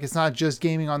why like it's not just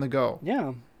gaming on the go.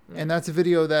 Yeah. And that's a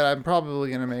video that I'm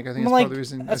probably gonna make. I think Well, that's like, part of the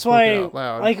reason I that's spoke why, it out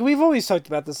loud. like, we've always talked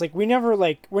about this. Like, we're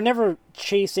never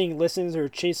chasing listens or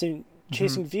chasing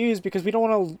views, because we don't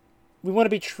want to. We want to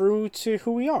be true to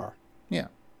who we are. Yeah.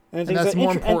 And, And that's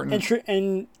more important.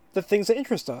 and the things that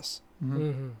interest us.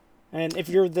 Mm-hmm. And if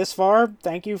you're this far,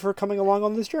 thank you for coming along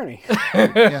on this journey.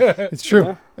 Yeah, it's true.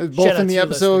 Yeah. It's Shout both out in the to you,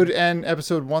 episode and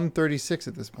episode 136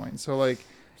 at this point. So like,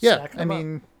 yeah, Stack I them up.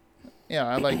 mean, yeah,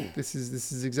 I like this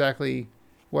is exactly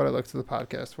what I look to the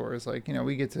podcast for. Is like,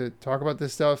 we get to talk about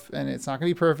this stuff, and it's not gonna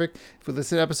be perfect. If we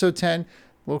listen to episode 10, a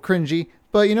little cringy,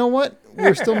 but you know what?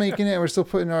 We're still making it. We're still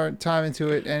putting our time into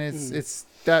it, and it's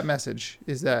that message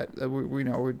is that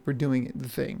we're doing it, the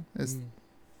thing. It's,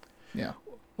 yeah.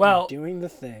 Well, Doing the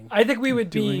thing. I think we would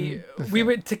Doing the we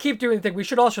would to keep doing the thing. We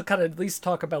should also kind of at least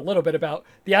talk about a little bit about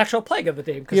the actual playing of the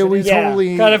game. Yeah, we Yeah.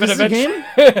 totally. kind of an this is a adventure. game.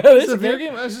 This This is is a a video game.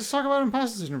 game. Let's just talk about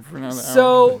imposter syndrome for another hour.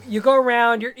 So you go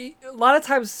around. A lot of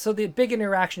times. So the big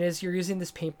interaction is you're using this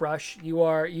paintbrush. You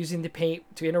are using the paint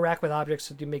to interact with objects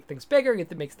to make things bigger. You have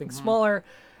to make things smaller.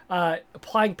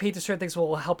 Applying paint to certain things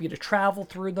will help you to travel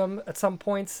through them at some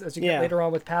points as you get Yeah. later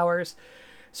on with powers.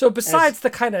 So besides the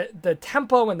kind of the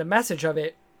tempo and the message of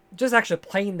it, just actually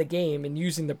playing the game and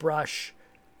using the brush,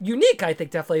 unique I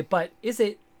think definitely. But is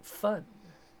it fun?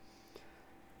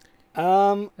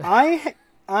 I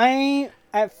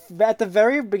at the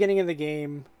very beginning of the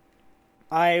game,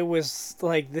 I was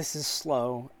like, this is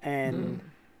slow, and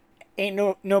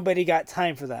nobody got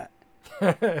time for that.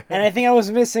 And I think I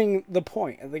was missing the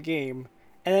point of the game.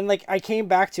 And then like I came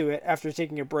back to it after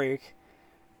taking a break,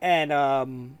 and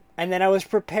then I was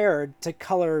prepared to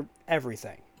color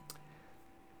everything.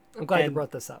 I'm glad you And-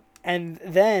 brought this up. And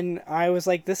then I was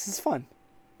like, this is fun.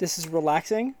 This is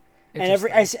relaxing. And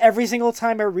Interesting. every single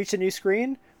time I reached a new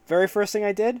screen, very first thing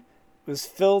I did was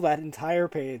fill that entire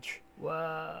page.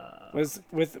 Wow. Was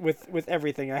with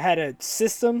everything. I had a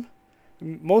system,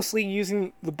 mostly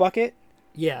using the bucket,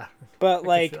 Yeah. but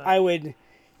like see that. I would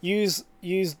use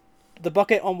the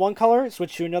bucket on one color,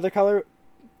 switch to another color,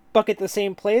 bucket the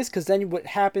same place, because then what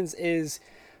happens is,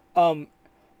 all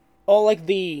like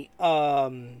the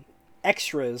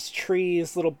extras,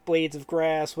 trees, little blades of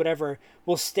grass, whatever,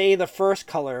 will stay the first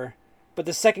color, but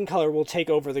the second color will take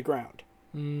over the ground.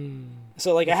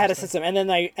 So like I had a system, and then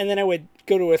I would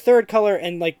go to a third color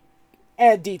and like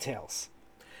add details.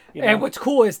 You know? And what's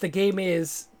cool is the game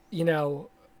is, what's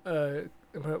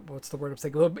the word I'm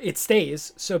saying? Well, it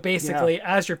stays. So basically,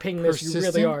 as you're pinging this, you really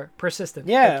Persistent? are persistent.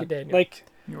 yeah, Thank you, Daniel. like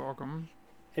You're welcome.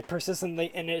 it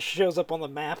persistently, and it shows up on the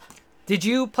map. Did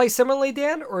you play similarly,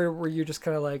 Dan, or were you just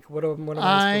kind of like, what am I supposed to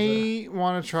I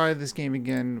want to try this game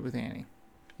again with Annie,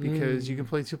 because Mm. you can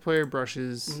play 2-player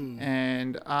brushes,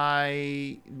 and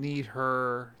I need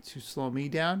her to slow me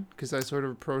down, because I sort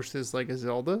of approached this like a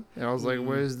Zelda, and I was like,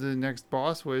 where's the next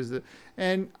boss?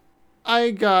 And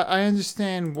I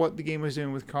understand what the game was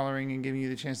doing with coloring and giving you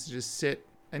the chance to just sit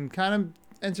and kind of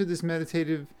enter this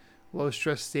meditative, low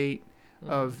stress state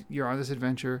of you're on this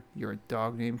adventure, you're a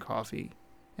dog named Coffee,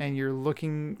 and you're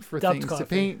looking for Dubbed things Coffee. to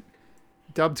paint.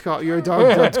 You're a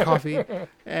dog dubbed Coffee,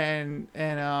 and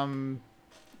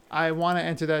I want to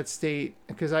enter that state,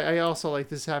 because I also, like,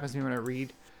 this happens to me when I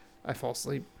read. I fall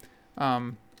asleep.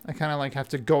 I kind of like have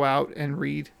to go out and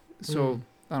read so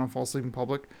I don't fall asleep in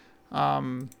public.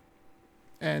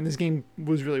 And this game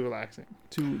was really relaxing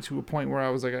to a point where I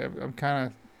was like, I'm kind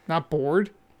of not bored,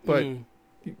 but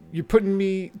you're putting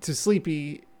me to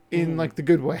sleepy in like the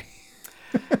good way.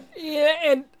 Yeah,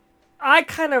 and I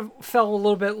kind of fell a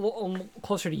little bit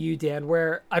closer to you, Dan,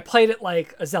 where I played it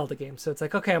like a Zelda game. So it's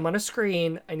like, okay, I'm on a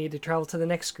screen. I need to travel to the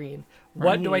next screen.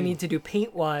 What do I need to do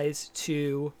paint-wise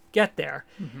to get there?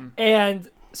 And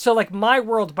so, like, my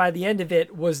world by the end of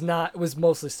it was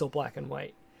mostly still black and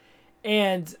white.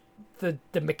 And the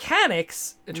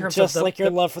mechanics, in terms Just of like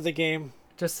your love for the game.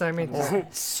 just, I mean,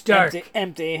 stark.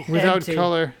 Empty. Without Empty.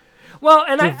 color, Well,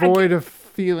 and devoid of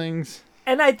feelings.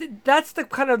 And that's the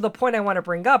kind of the point I want to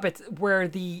bring up. It's where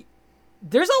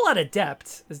there's a lot of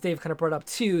depth, as Dave kind of brought up,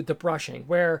 to the brushing,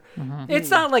 where it's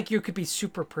not like you could be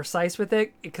super precise with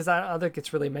it, because I don't think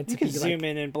it's really meant to You can be zoom like.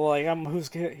 in and be like,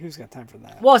 who's got time for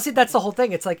that? Well, see, that's the whole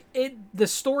thing. It's like the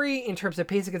story in terms of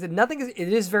pacing is it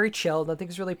is very chill. Nothing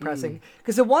is really pressing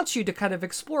because it wants you to kind of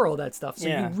explore all that stuff, so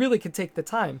Yeah. you really can take the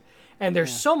time. And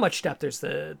there's so much depth. There's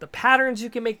the patterns you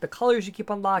can make, the colors you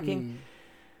keep unlocking.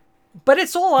 But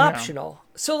it's all optional.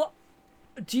 So,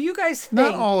 do you guys think?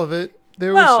 Not all of it.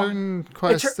 There Well, were certain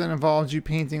quests that involved you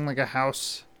painting like a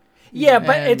house. Yeah,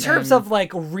 but in And- terms and- of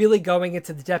like really going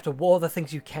into the depth of all the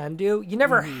things you can do, you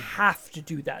never have to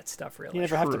do that stuff. Really, You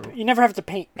never have True. to. You never have to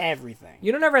paint everything.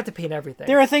 you don't ever have to paint everything.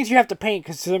 There are things you have to paint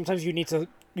because sometimes you need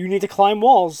to climb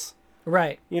walls.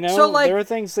 Right. You know, So like, there are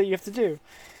things that you have to do.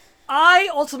 I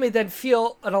ultimately then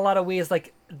feel in a lot of ways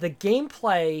like the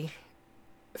gameplay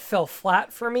fell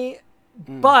flat for me,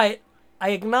 but I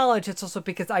acknowledge it's also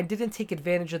because I didn't take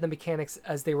advantage of the mechanics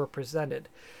as they were presented.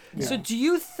 So do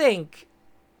you think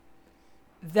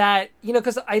that,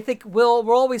 because I think we'll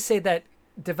always say that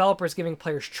developers giving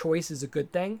players choice is a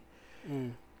good thing,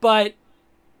 but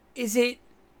is it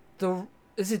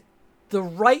the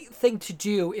right thing to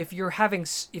do if you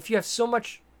have so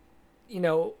much,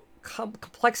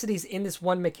 complexities in this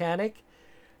one mechanic,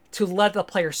 to let the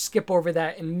player skip over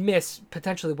that and miss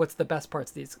potentially what's the best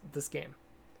parts of this game?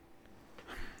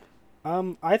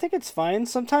 I think it's fine.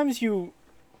 Sometimes you,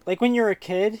 like when you're a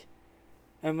kid,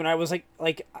 and when I was like,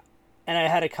 and I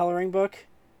had a coloring book,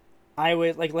 I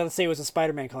would let's say it was a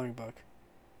Spider-Man coloring book,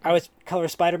 I would color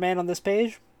Spider-Man on this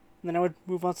page, and then I would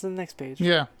move on to the next page.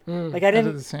 Yeah. Like I did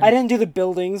the same. didn't do the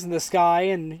buildings and the sky,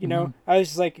 and I was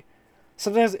just like,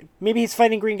 sometimes maybe he's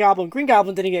fighting Green Goblin. Green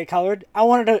Goblin didn't get colored. I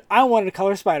wanted to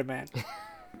color Spider-Man.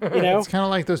 It's kind of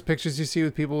like those pictures you see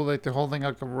with people, like they're holding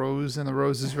like a rose and the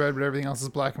rose is red, but everything else is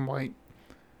black and white.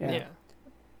 Yeah.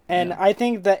 And I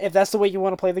think that if that's the way you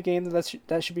want to play the game, then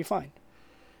that should be fine.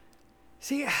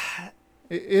 See,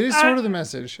 It is sort of the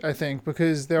message, I think,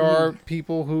 because there are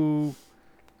people who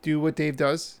do what Dave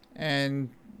does, and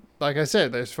like I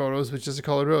said, there's photos with just a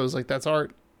colored rose. Like that's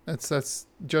art. That's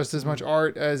just as much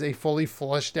art as a fully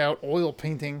fleshed out oil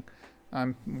painting.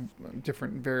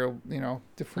 Different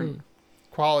different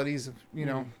qualities of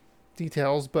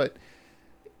details, but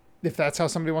if that's how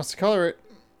somebody wants to color it,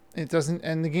 it doesn't,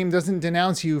 and the game doesn't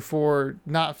denounce you for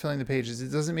not filling the pages. It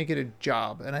doesn't make it a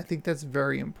job, and I think that's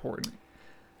very important.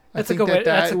 That's I a think good way-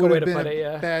 that's a good would way have to been put a it,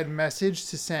 yeah. bad message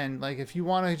to send. Like, if you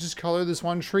want to just color this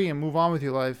one tree and move on with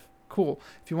your life, cool.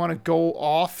 If you want to go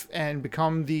off and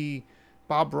become the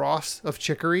Bob Ross of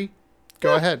Chicory,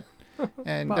 go ahead.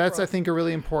 And Bob that's, I Ross. think, a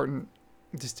really important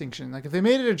distinction. Like, if they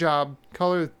made it a job,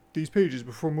 color these pages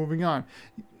before moving on.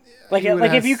 Like You would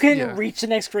if have- you couldn't yeah. reach the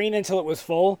next screen until it was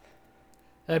full.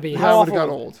 that'd be That How would have got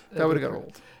awful- old. That would have got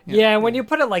old. Yeah, when you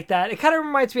put it like that, it kind of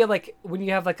reminds me of like when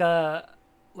you have like a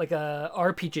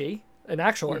RPG, an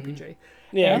actual RPG.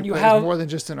 Yeah. And you But have more than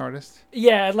just an artist.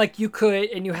 Yeah, and like you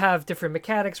have different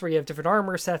mechanics where you have different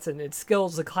armor sets and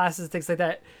skills and classes, things like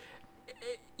that.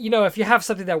 If you have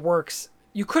something that works,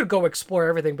 you could go explore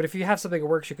everything, but if you have something that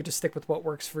works, you could just stick with what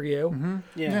works for you.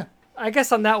 Yeah. I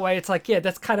guess on that way, it's like, yeah,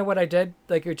 that's kind of what I did.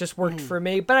 Like, it just worked for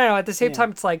me. But I don't know, at the same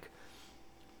time, it's like,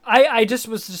 I just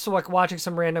was just like watching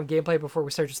some random gameplay before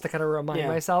we started just to kind of remind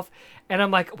myself. And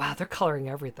I'm like, wow, they're coloring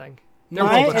everything. Their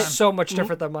My- world is so much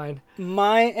different than mine.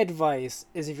 My advice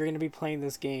is, if you're going to be playing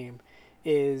this game,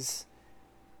 is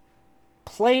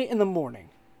play it in the morning.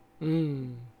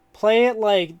 Play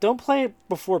it don't play it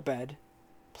before bed.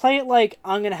 Play it like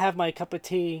I'm going to have my cup of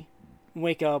tea,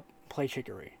 wake up, play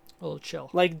Chicory. A little chill.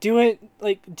 Do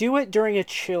it during a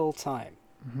chill time,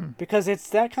 because it's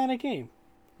that kind of game,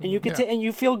 and you can and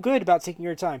you feel good about taking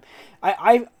your time.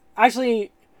 I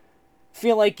actually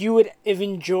feel like you would have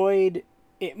enjoyed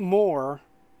it more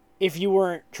if you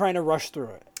weren't trying to rush through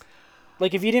it.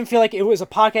 Like, if you didn't feel like it was a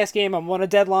podcast game, I'm on a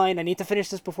deadline, I need to finish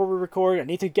this before we record, I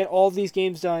need to get all these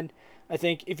games done. I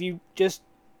think if you just,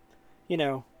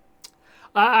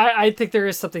 I think there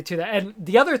is something to that. And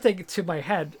the other thing to my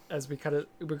head, as we go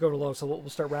along, so we'll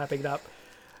start wrapping it up.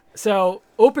 So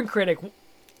OpenCritic,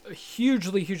 a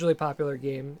hugely popular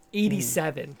game,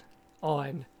 87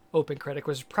 on OpenCritic,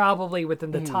 was probably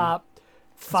within the top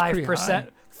 5%.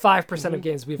 5% of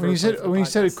games we've When you ever played said for the when you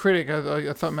said a podcast. critic,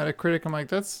 I thought Metacritic. I'm like,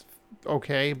 that's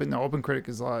okay, but no, OpenCritic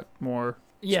is a lot more.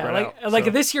 Yeah, spread like out, like so.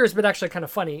 this year has been actually kind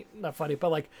of funny. Not funny, but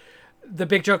like the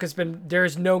big joke has been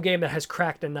there's no game that has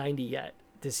cracked a 90 yet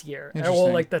this year. Well,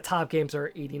 Interesting. like the top games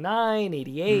are 89,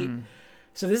 88.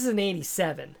 So this is an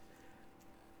 87.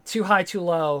 Too high, too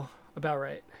low, about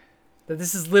right. That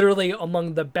this is literally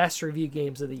among the best review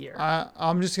games of the year.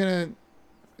 I'm just gonna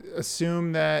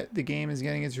assume that the game is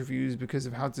getting its reviews because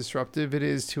of how disruptive it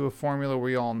is to a formula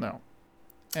we all know.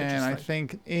 And I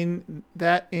think in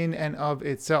and of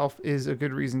itself is a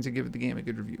good reason to give the game a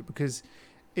good review, because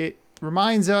it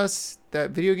reminds us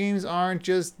that video games aren't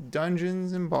just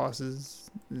dungeons and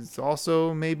bosses. It's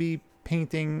also maybe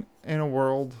painting in a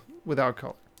world without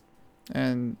color.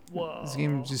 And this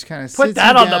game just kind of sits Put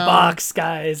that you on the down, box,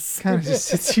 guys. Kind of just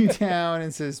sits you down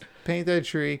and says, paint that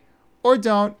tree or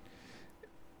don't.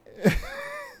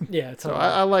 Yeah, So totally.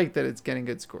 I like that it's getting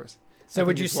good scores. So I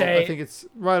would think you it's say I think it's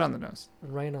right on the nose.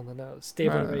 right on the nose? Dave,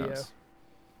 Right what on the about you? nose.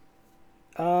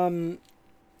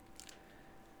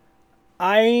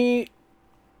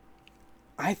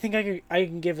 I think I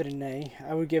can give it an A.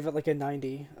 I would give it like a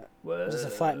 90, just a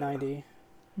flat 90.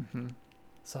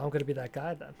 So I'm gonna be that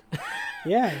guy then.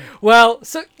 Yeah. Well,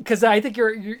 so because I think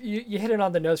you hit it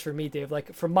on the nose for me, Dave.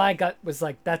 Like for my gut was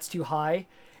like that's too high,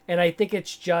 and I think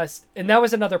it's just, and that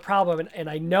was another problem, and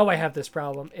I know I have this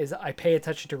problem is I pay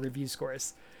attention to review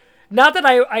scores. Not that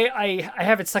I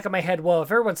have it stuck in my head. Well,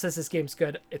 if everyone says this game's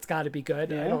good, it's got to be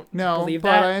good. I Yeah. don't No, believe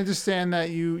but that. I understand that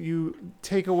you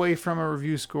take away from a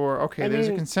review score. Okay, I there's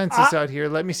a mean, consensus out here.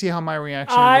 Let me see how my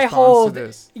reaction I responds hold, to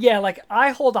this. yeah, like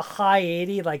I hold a high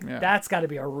 80. Like Yeah. that's got to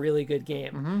be a really good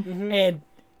game. Mm-hmm. And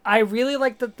I really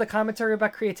like the commentary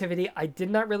about creativity. I did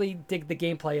not really dig the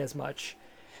gameplay as much,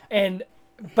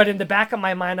 but in the back of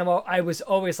my mind, I was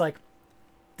always like,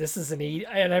 this is an 80.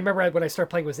 And I remember when I started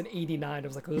playing, it was an 89. I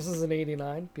was like, oh, this is an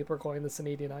 89. People are calling this an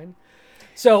 89.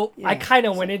 So I Yeah. kind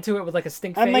of went into it with like a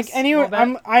stink face. I'm like a anywhere.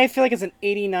 little bit. I feel like it's an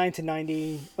 89 to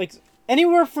 90. Like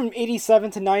anywhere from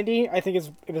 87 to 90, I think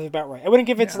it was about right. I wouldn't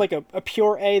give it Yeah. like a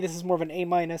pure A. This is more of an A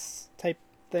minus type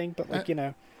thing. But like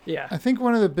Yeah. I think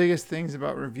one of the biggest things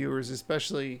about reviewers,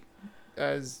 especially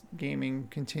as gaming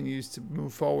continues to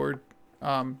move forward,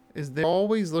 is they're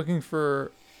always looking to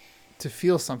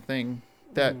feel something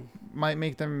that might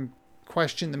make them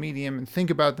question the medium and think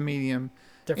about the medium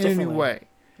in a new Differently. way.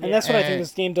 And that's what I think And-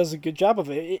 this game does a good job of.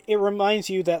 It reminds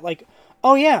you that like,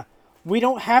 oh yeah, we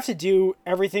don't have to do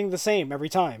everything the same every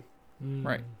time.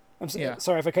 Right. I'm Yeah.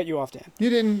 sorry if I cut you off, Dan. You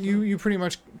didn't. You pretty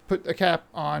much put a cap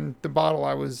on the bottle.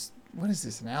 I was. What is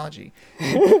this analogy?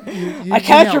 I I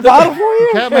capped your bottle for you.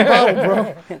 Cap my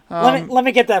bottle, bro. Let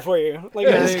me get that for you. Like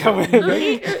Yeah, it's there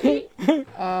coming.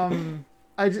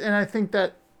 I think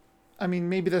that, I mean,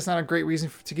 maybe that's not a great reason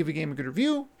to give a game a good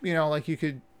review. You know, like you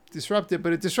could disrupt it,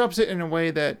 but it disrupts it in a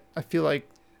way that I feel like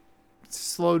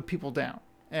slowed people down.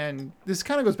 And this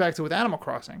kind of goes back to with Animal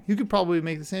Crossing. You could probably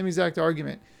make the same exact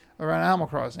argument around Animal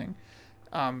Crossing.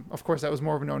 Of course, that was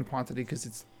more of a known quantity because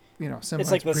it's, similar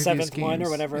It's like to the previous seventh one or games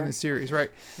whatever. in the series, right?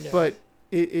 Yeah. But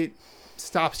it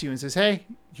stops you and says, hey,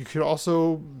 you could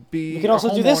also be You can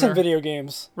also a do this in homeowner, video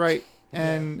games. right?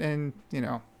 And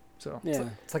so Yeah.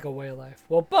 It's like a way of life.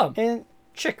 Well, bum. And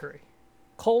Chicory.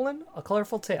 A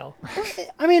colorful tale.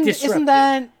 I mean,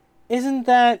 Disrupted. isn't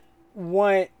that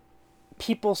what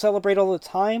people celebrate all the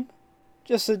time?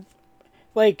 Just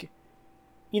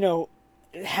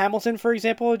Hamilton, for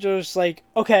example, just like,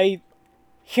 okay,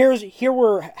 here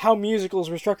were how musicals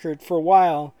were structured for a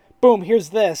while. Boom, here's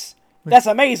this. That's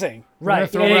amazing. we're gonna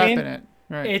Right. throw And rap it- in it,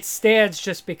 right? It stands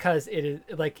just because it is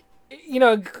like,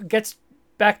 it gets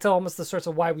back to almost the source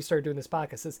of why we started doing this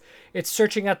podcast. Is it's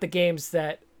searching out the games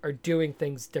that are doing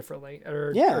things differently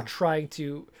or Yeah. are trying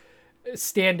to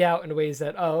stand out in ways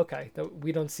that that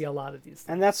we don't see a lot of these things.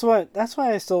 And that's why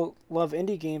I still love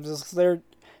indie games is 'cause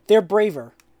they're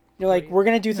braver. You're like, we're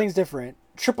gonna do things different.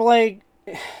 AAA,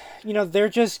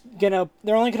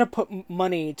 they're only gonna put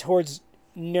money towards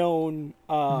known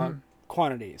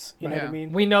quantities. You know what I Yeah.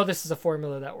 mean? We know this is a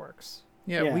formula that works.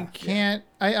 Yeah, Yeah. we can't.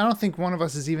 I don't think one of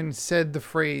us has even said the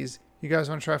phrase, "You guys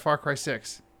want to try Far Cry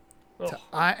 6?" Ugh.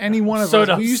 Any one of So us.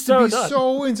 done, We used so to be done.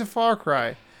 so into Far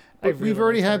Cry, but really we've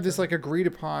already like had Far this Cry. like agreed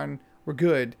upon. We're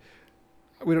good.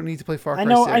 We don't need to play Far Cry I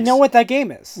know 6. I know what that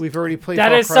game is. We've already played. That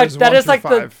Far is Cry's such. That 1 is through like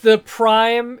 5. the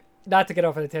prime. Not to get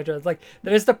off on a tangent. It's like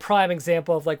that is the prime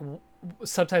example of like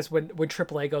sometimes when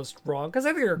AAA goes wrong, because I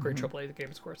think they're great AAA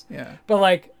games, of course. Yeah. But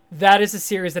like that is a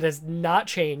series that has not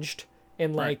changed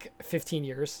in like 15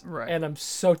 years. Right. And I'm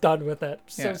so done with it.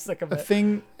 So Yeah. sick of A it.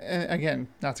 thing, and again,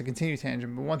 not to continue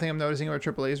tangent, but one thing I'm noticing about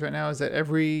AAA's right now is that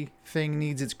everything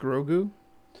needs its Grogu.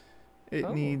 It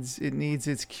Oh. needs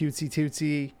its cutesy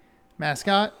tootsy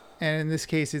mascot, and in this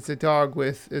case, it's a dog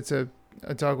with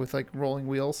like rolling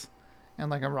wheels, and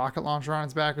like a rocket launcher on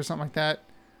its back or something like that.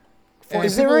 And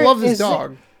Is people there a- love this is there-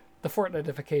 dog. The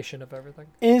Fortnitification of everything.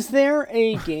 Is there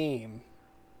a game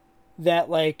that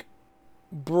like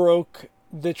broke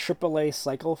the AAA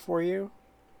cycle for you?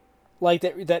 Like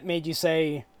that made you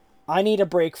say, I need a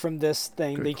break from this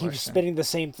thing. Good They keep question. spitting the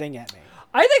same thing at me.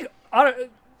 I think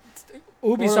Ubisoft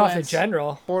in Borderlands.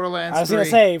 general. Borderlands. I was gonna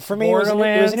 3. say for me it was an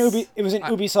Borderlands.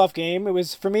 Ubisoft game. It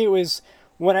was for me. It was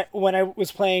when I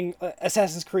was playing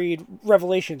Assassin's Creed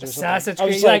Revelations or something. Assassin's I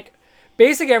was Creed, like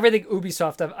basically everything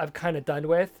Ubisoft I've kind of done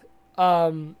with.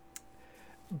 Borderlands,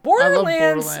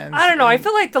 Borderlands, I don't know. I and-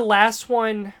 feel like the last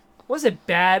one wasn't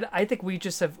bad. I think we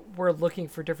just we're looking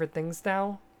for different things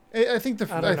now. I think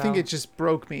I don't know. it just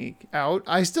broke me out.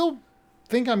 I still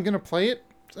think I'm gonna play it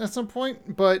at some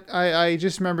point, but I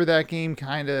just remember that game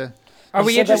kind of. Are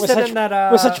we said that with interested such- in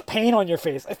that? with such pain on your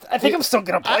face. I think I'm still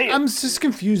gonna play it. I'm just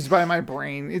confused by my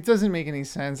brain. It doesn't make any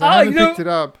sense. Oh, I haven't you know- picked it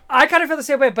up. I kind of feel the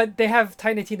same way, but they have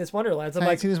Tiny Tina's Wonderlands. I'm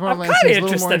Tiny like, Tina's I'm Wonderlands kind of seems a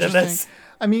little more interested in this.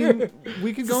 I mean,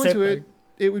 we could It's go the same into it. thing.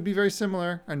 It would be very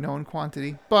similar, a known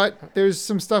quantity, but there's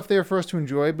some stuff there for us to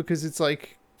enjoy because it's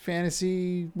like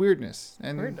fantasy weirdness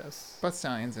and Weirdness. butt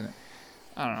stallions in it.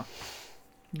 I don't know.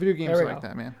 Video games There are we like go.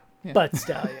 that, man. Yeah. Butt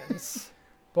stallions.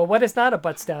 But what is not a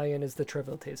butt stallion is the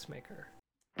Trivial Tastemaker.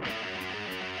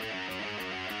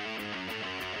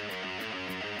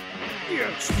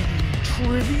 It's the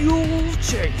Trivial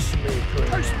Tastemaker.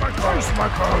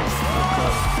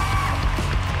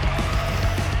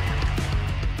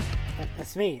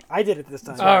 That's me. I did it this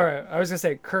time. All right. I was gonna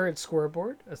say current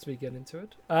scoreboard as we get into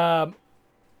it.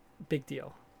 Big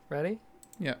deal. Ready?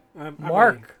 Yeah. I'm ready.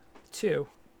 Mark 2.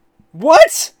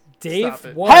 What? Dave Stop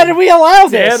it. 1. How did we allow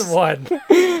Dan this? 1.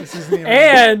 This isn't even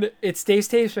And it's Dave's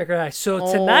Tastemaker night.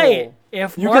 So tonight,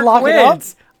 if You Mark can lock it up?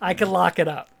 wins, I can lock it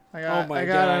up. I got, Oh my I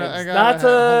got, God. I got, Not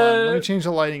hold on. to- Let me change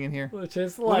the lighting in here. Which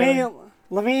is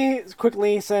Let me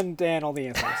quickly send Dan all the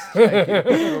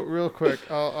answers. Real quick.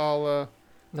 I'll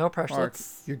no pressure. Mark,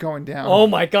 Let's- you're going down. Oh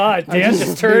my God! Dan just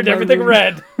just turned made my everything room-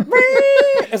 red.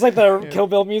 It's like the Kill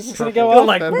Bill music's gonna go Feel off.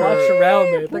 like That watch hurt. around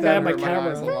me. I think I That have my hurt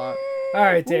camera. eyes a on. lot. All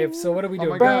right, Dave. So what are we Oh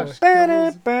doing? my gosh. Okay,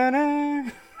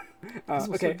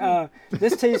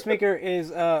 this tastemaker is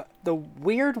the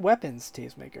Weird Weapons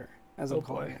tastemaker, as I'm Oh,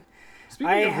 calling boy. it. Speaking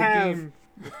I of a have- game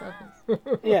with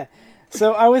weapons. Yeah.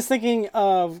 So I was thinking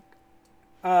of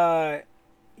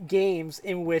games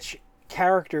in which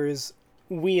characters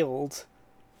wield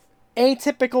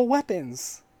atypical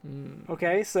weapons.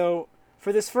 Okay, so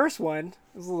for this first one,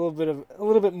 it's a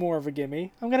little bit more of a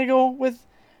gimme. I'm gonna go with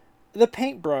the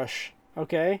paintbrush.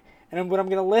 Okay, and what I'm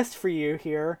gonna list for you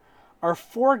here are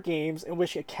 4 games in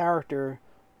which a character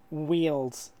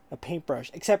wields a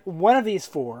paintbrush. Except one of these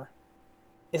 4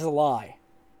 is a lie.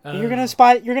 And you're gonna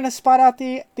spot out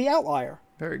the outlier.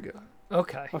 Very good.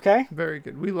 Okay. Okay. Very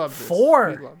good. We love this.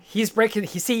 4. We love He's breaking.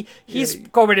 He's Yeah,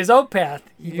 going his own path.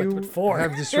 He You went with 4.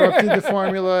 have disrupted the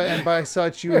formula, and by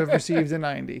such, you have received a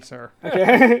 90, sir.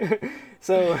 Okay.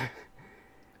 So,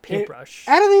 Paintbrush.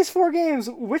 out of these 4 games,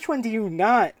 which one do you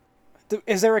not?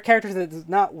 Is there a character that does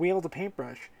not wield a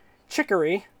paintbrush?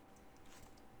 Chicory.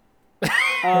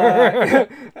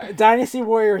 Dynasty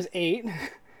Warriors 8.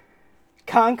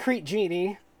 Concrete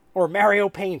Genie. Or Mario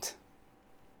Paint.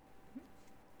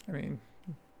 I mean,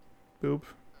 boop.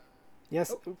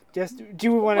 Yes. Yes.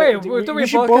 Do we want Wait, to? do We we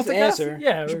should both both get to guess? answer.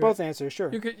 Yeah, We should we- both answer.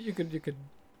 Sure. You could.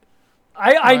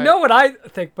 I know what I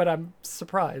think, but I'm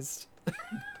surprised.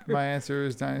 My answer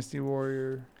is Dynasty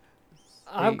Warrior.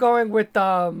 I'm 8. going with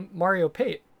Mario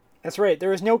Paint. That's right.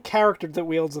 There is no character that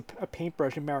wields a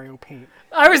paintbrush in Mario Paint.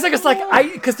 I always think it's like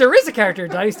because there is a character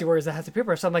in Dynasty Warriors that has a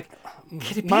paintbrush. So I'm like, can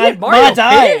it be Ma in Mario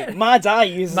Dai. Paint? Ma Dai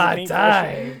uses a Ma paintbrush.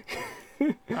 Dai.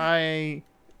 I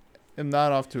am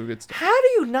not off to a good start. How do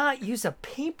you not use a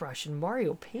paintbrush in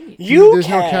Mario Paint? You There's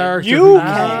no can. character You who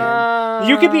can.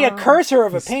 You could be a cursor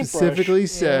of a paintbrush. Specifically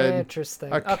said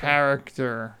Interesting. a Okay.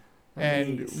 character,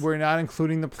 and Nice. we're not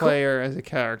including the player as a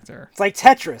character. It's like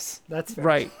Tetris. That's fair.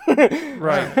 Right,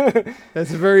 right.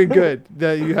 That's very good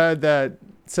that you had that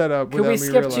set up. Can we without me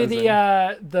skip to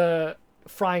realizing. the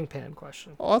frying pan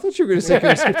question? Oh, I thought you were going to say can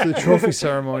we skip to the trophy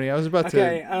ceremony. I was about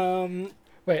Okay. to.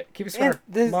 Wait, keep it And score.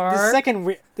 the Mark.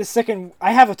 second.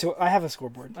 I have a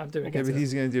scoreboard. I'm doing Yeah, it. but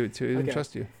he's going to do it too. He didn't Okay.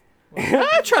 trust you.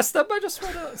 I trust them. I just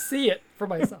want to see it for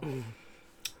myself.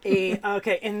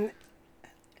 Okay. And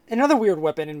another weird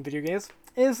weapon in video games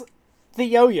is The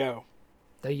yo-yo.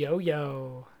 The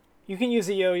yo-yo. You can use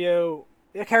a yo-yo.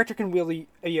 A character can wield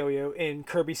a yo-yo in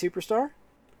Kirby Superstar,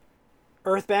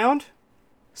 Earthbound,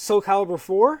 Soul Calibur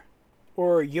 4,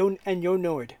 or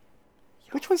Yo-Noid.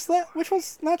 Which one's that? Which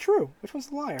one's not true? Which one's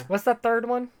the liar? What's that third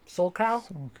one? Soul Cal?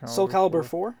 Soul Calibur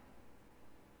 4.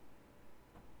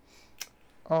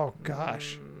 Oh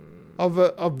gosh,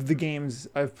 of the games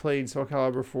I've played Soul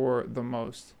Calibur 4 the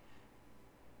most.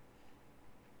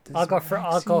 I'll go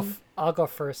Maxi- I'll go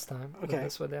first time. with Okay.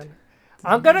 This one then.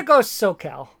 I'm gonna go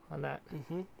SoCal on that.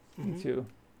 Me too.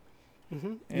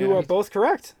 You are both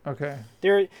correct. Okay.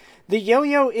 The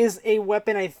yo-yo is a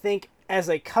weapon, I think, as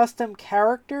a custom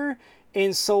character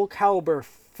in Soul Calibur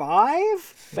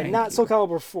 5, but not Soul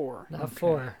Calibur 4. Not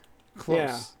 4. Close.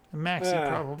 Yeah. Maxi Yeah.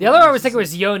 probably. The other one I was thinking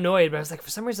was Yo-Noid, but I was like, for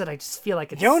some reason I just feel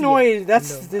like it's Yo-Noid,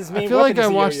 that's his main I feel like weapon I is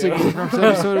the watched a yo-yo. Game Grumps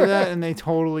episode of that, and they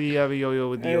totally have a yo-yo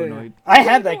with the Yo-Noid. I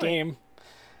had that game.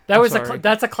 That was sorry.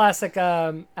 that's a classic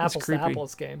apples to creepy.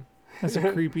 apples game. That's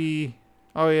a creepy.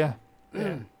 Oh yeah.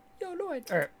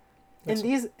 Yo-Noid. Or, And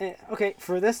these, okay,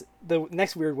 for this, the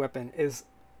next weird weapon is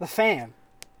the fan.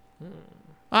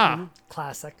 Ah.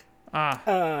 classic.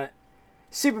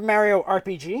 Super Mario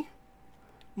RPG,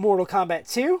 Mortal Kombat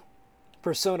 2,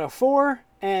 Persona 4,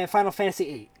 and Final Fantasy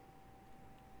 8.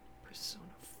 Persona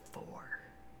 4.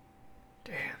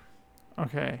 Damn.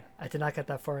 Okay. I did not get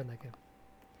that far in that game.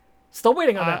 Still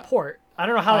waiting on that port. I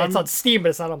don't know how it's on Steam, but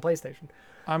it's not on PlayStation.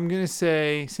 I'm gonna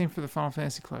say same for the Final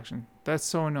Fantasy collection. That's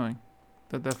so annoying.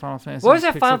 That Final Fantasy. What was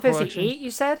that, Pixel Final Fantasy collection. 8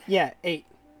 you said? Yeah, 8.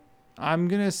 I'm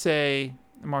gonna say.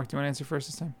 Mark, do you want to answer first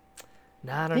this time?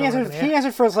 Nah, I don't He know.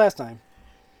 answered first last time.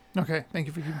 Okay. Thank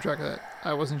you for keeping track of that.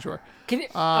 I wasn't sure.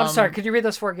 I'm sorry, could you read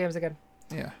those 4 games again?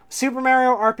 Yeah. Super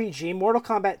Mario RPG, Mortal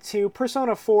Kombat 2,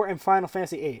 Persona 4, and Final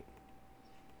Fantasy 8.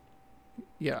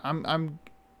 Yeah. I'm.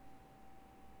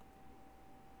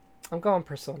 I'm going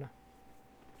Persona.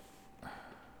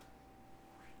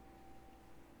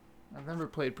 I've never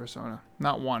played Persona.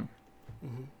 Not one.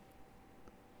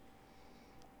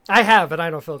 I have, but I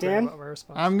don't feel great Dan? about my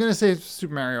response. I'm gonna say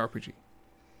Super Mario RPG.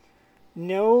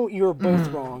 No, you're both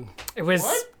wrong. It was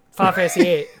Final Fantasy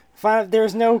 8.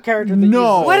 There's no character that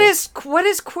No. uses What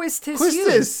is Quistis Who's use?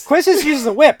 this? Quistis uses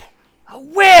a whip. A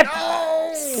whip!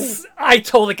 I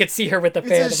totally could see her with the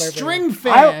fan. It's a of my string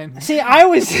brain. fan. I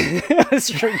was a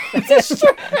string.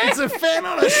 It's a fan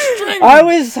on a string.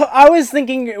 I was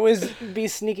thinking it was be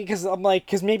sneaky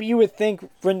because maybe you would think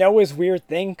Renault's weird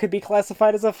thing could be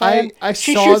classified as a fan. I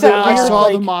She saw shoots the that I weird, saw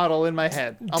the like, model in my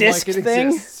head. I'm disc like, it thing?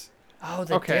 exists. Oh,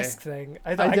 the Okay. disc thing.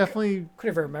 I definitely.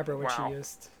 couldn't even remember what Wow. she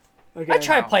used. Okay. I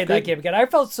tried playing that game again. I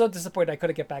felt so disappointed I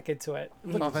couldn't get back into it.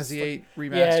 Final Fantasy VIII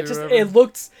remastered. Yeah, or it just whatever. it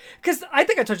looked because I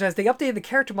think I told you guys they updated the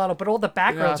character model, but all the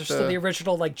backgrounds Yeah, are still the- the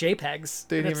original like JPEGs.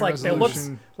 They And didn't it's even like it looks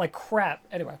resolution. like crap.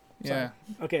 Anyway, Yeah.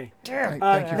 Okay. damn.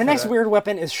 Thank you The for next that. weird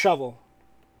weapon is shovel.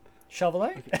 Shovel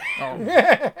Knight.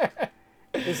 Oh.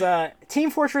 Is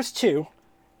Team Fortress 2,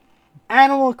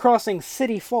 Animal Crossing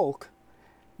City Folk,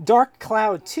 Dark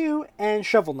Cloud 2, and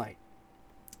Shovel Knight.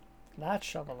 Not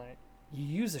Shovel Knight. You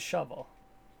use a shovel.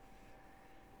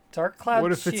 Dark Cloud.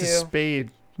 What if it's a 2.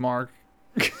 spade, Mark?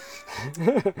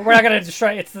 We're not gonna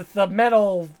destroy it. It's the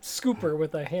metal scooper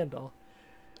with a handle.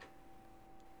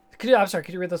 I'm sorry.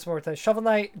 Could you read those one more time? Shovel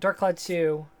Knight, Dark Cloud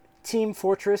 2. Team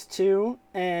Fortress 2,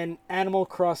 and Animal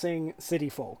Crossing City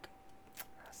Folk.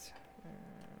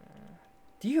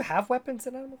 Do you have weapons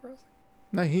in Animal Crossing?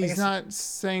 No, he's guess- not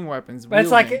saying weapons. But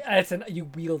it's like wielding. you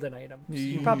wield an item. So You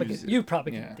you probably use could, it. you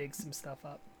probably Yeah. can dig some stuff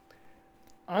up.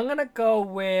 I'm gonna go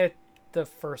with the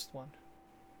first one,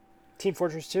 Team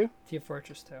Fortress 2? Team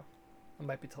Fortress 2. I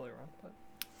might be totally wrong, but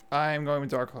I'm going with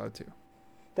Dark Cloud 2.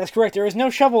 That's correct. There is no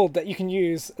shovel that you can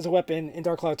use as a weapon in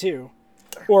Dark Cloud 2.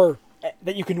 Or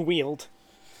that you can wield.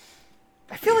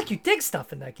 I feel like you dig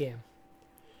stuff in that game.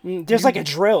 There's like a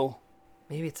drill.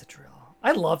 Maybe it's a drill.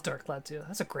 I love Dark Cloud 2.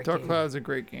 That's a great Dark game. Cloud's a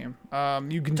great game.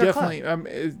 You can Dark definitely.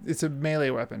 It's a melee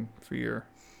weapon for your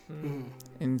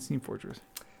in Team Fortress.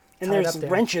 And Tied there's up there.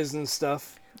 wrenches and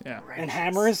stuff. Yeah. And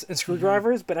hammers and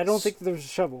screwdrivers, but I don't think there's a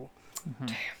shovel.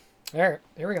 All right,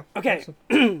 here we go. Okay.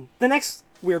 The next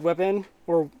weird weapon,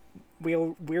 or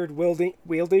weird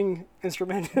wielding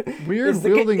instrument, Weird is the-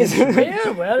 wielding is- instrument. Yeah,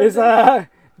 well, is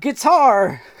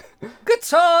guitar.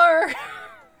 guitar.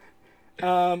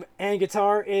 And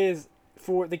guitar is,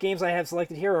 for the games I have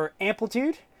selected here, are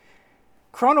Amplitude,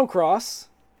 Chrono Cross,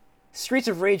 Streets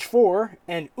of Rage 4,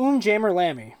 and Jammer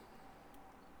Lammy.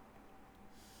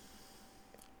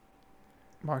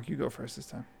 Mark, you go first this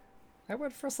time. I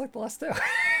went first like the last two.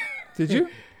 Did you?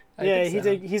 I Yeah, think he so.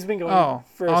 did. He's been going Oh,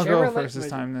 first. I'll go Jammer first Lammy- this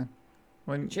time then.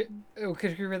 When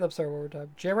Could you read that? Sorry, one more time.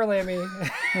 Jammer Lammy.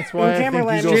 That's why I think you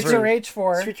Camberland, go Streets of first. Rage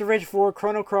 4. Streets of Rage 4,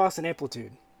 Chrono Cross, and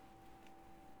Amplitude.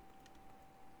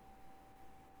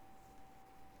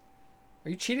 Are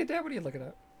you cheating, Dan? What are you looking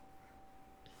at?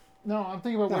 No, I'm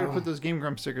thinking about where to No. put those Game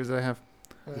Grumps stickers that I have.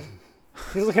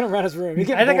 He's looking around his room. He's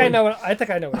I getting think I bored. know. I think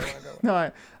I know what I want to go with.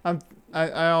 No,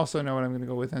 I also know what I'm going to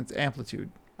go with, and it's Amplitude.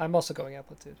 I'm also going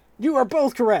Amplitude. You are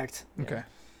both correct. Okay.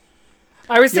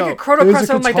 I was Yo, thinking Chrono there's Cross.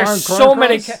 a I'm like, guitar there's in so Chrono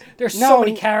many. Cross? There's No, so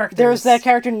many characters. There's that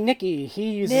character Nikki.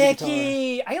 He uses the guitar.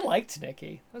 Nikki. I liked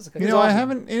Nikki. That was a good. You one. know, I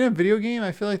haven't in a video game.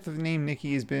 I feel like the name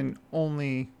Nikki has been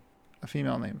only a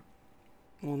female name.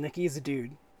 Well, Nikki is a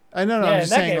dude. I know. Yeah, I'm in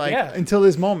just that saying, game, like yeah. until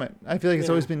this moment, I feel like it's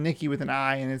Yeah. always been Nikki with an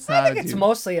I, and it's I not. think a it's dude.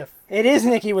 mostly a. It is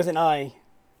Nikki with an I.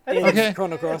 I think in Okay.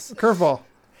 Chrono Cross. Curveball.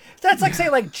 That's like saying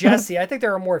like Jesse. I think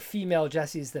there are more female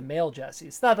Jessies than male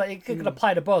Jessies. Not that it could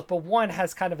apply to both, but one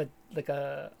has kind of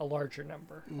a larger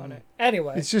number on it.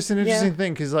 Anyway, It's just an Yeah. interesting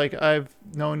thing because like I've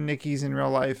known Nikki's in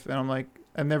real life, and I'm like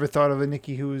I've never thought of a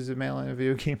Nikki who was a male in a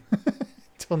video game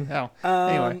till now.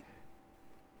 Anyway,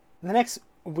 The next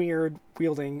weird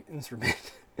wielding instrument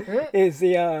is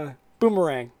the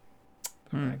boomerang.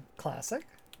 classic.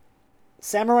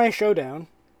 Samurai Showdown.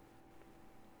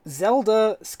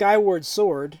 Zelda Skyward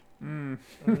Sword.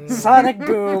 Sonic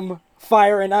Boom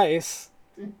Fire and Ice.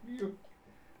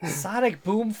 Sonic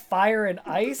Boom, Fire and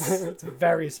Ice. It's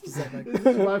very specific. this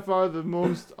is by far the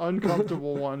most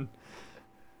uncomfortable one.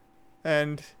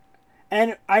 And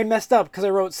And I messed up because I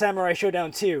wrote Samurai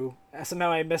Showdown 2.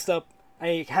 Somehow I messed up.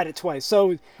 I had it twice.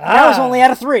 So that was only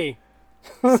out of 3.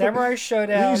 Samurai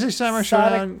Showdown. did you say Samurai Sonic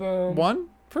Showdown Boom. 1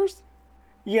 first?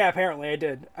 Yeah, apparently I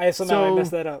did. Somehow I So-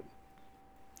 messed that up.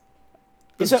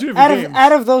 There's So two different games.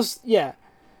 out of those, yeah.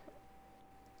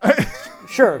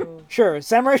 Sure.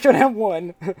 Samurai Showdown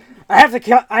 1. I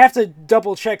have to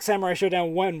double check Samurai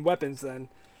Showdown 1 weapons then.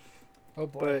 Oh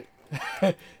boy.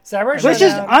 But Samurai let's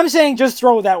just Showdown. I'm saying just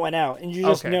throw that one out and you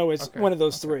just Okay, know it's okay, one of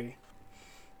those 3.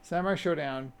 Samurai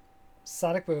Showdown,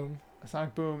 Sonic Boom.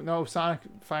 Sonic Boom, no Sonic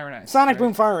Fire and Ice. Sonic right?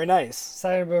 Boom Fire and Ice.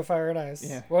 Sonic Boom, Fire and Ice.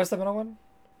 Yeah. What was the middle one?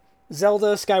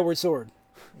 Zelda Skyward Sword.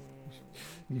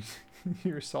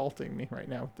 You're assaulting me right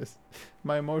now with this.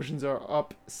 My emotions are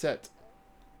upset.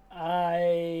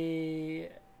 I'm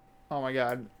Oh my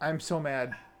god, I'm so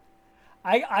mad.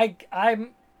 Skyward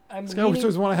Skyward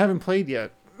Sword's one I haven't played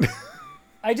yet.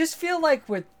 I just feel like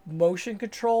with motion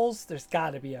controls, there's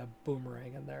got to be a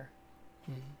boomerang in there.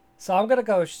 So I'm gonna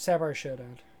go Samurai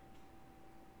Showdown.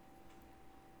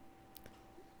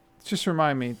 Just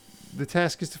remind me, the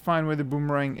task is to find where the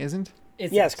boomerang isn't.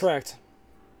 Yes, correct.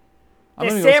 I'm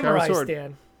It's gonna go Samurai Skyward Sword.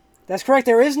 Stan. That's correct.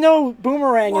 There is no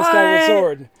boomerang in Skyward What?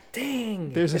 Sword.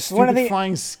 Dang. There's a It's one of stupid the-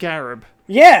 flying scarab.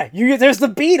 Yeah, there's the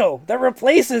beetle that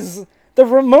replaces the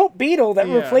remote beetle that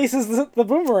Yeah. replaces the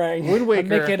boomerang. Wind I'm Waker.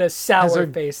 making a sour has a-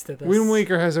 face to this. Wind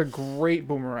Waker has a great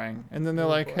boomerang, and then they're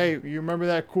like, boy. "Hey, you remember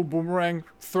that cool boomerang?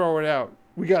 Throw it out.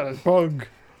 We got a bug."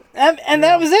 And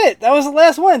that was it. That was the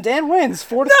last one. Dan wins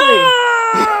 4-3.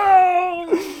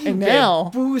 And now,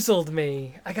 Bamboozled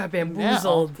me. I got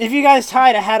bamboozled. If you guys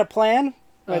tied, I had a plan.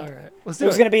 All right. let's It do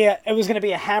was it. gonna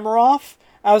be a hammer off.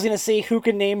 I was gonna see who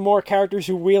could name more characters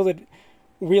who wielded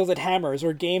hammers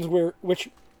or games where which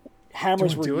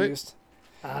hammers Do we were do it? used.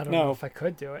 I don't No. know if I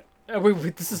could do it.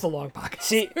 This is a long podcast.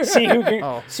 See who can,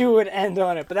 Oh. see who would end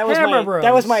on it. But that was Hammer my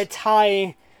Bros.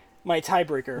 my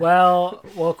tiebreaker. Well,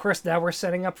 Chris, now we're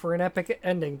setting up for an epic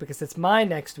ending because it's mine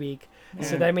next week.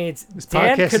 So that means This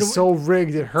Dan podcast could is so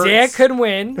rigged it hurts. Dan could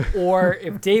win, or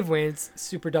if Dave wins,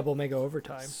 super double mega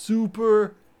overtime.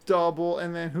 Super double,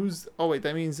 and then who's? Oh wait,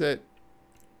 that means that.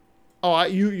 Oh,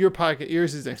 your podcast,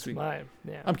 yours is next week. Mine,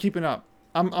 yeah. I'm keeping up.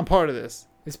 I'm part of this.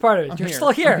 It's part of it. I'm You're here.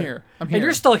 still here. I'm here. I'm And here.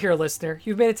 you're still here, listener.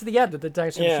 You've made it to the end of the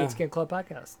Dinosaur Yeah. Machines Game Club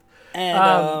podcast.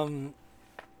 And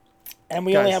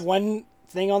we only Guys. have one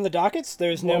thing on the dockets.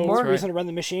 There's no One more? reason to run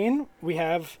the machine. We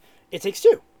have It Takes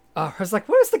Two. I was like,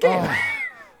 what is the game?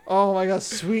 Oh my god,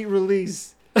 sweet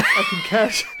release. I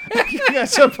can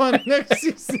catch up on next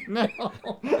season now.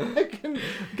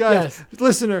 Guys,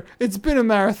 listener, it's been a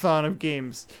marathon of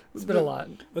games. It's been a lot.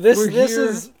 But this We're here. is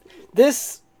this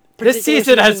This particular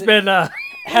season has been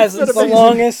has been the amazing.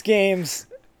 longest games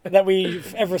that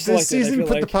we've ever selected. This season I feel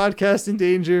put like. the podcast in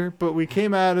danger, but we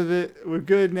came out of it. We're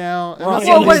good now. We're on And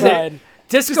the Oh, other what is it? side.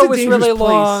 Disco Just a was dangerous really place.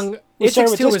 long. We It started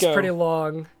Takes with Two was Disco. pretty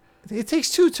long. It Takes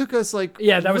Two took us like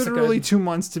Yeah, that was a literally good- 2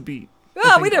 months to beat.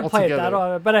 No, we think didn't play it that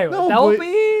altogether. on. But anyway, No,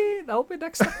 that will be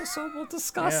next episode. We'll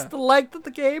discuss Yeah. the length of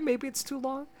the game. Maybe it's too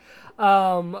long.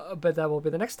 But that will be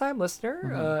the next time, listener.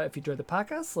 Mm-hmm. If you enjoyed the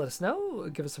podcast, let us know.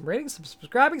 Give us some ratings, some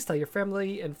subscribing. Tell your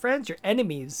family and friends, your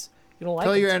enemies. You don't like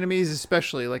Tell them your to- enemies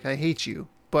especially, like, I hate you.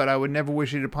 but I would never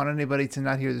wish it upon anybody to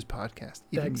not hear this podcast.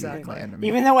 Even Exactly. my enemy.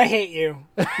 Even though I hate you,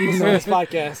 even though this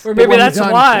podcast. Or maybe when that's you're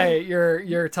done- why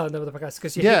you're telling them the podcast,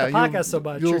 because you Yeah, hate the you'll- podcast so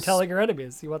much. you'll You're s- telling your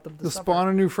enemies. You want them to You'll suffer. spawn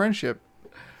a new friendship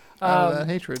out of that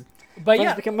hatred. But Friends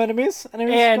yeah, become enemies.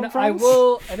 Enemies and become I friends?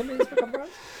 will enemies become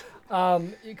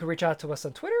friends. You can reach out to us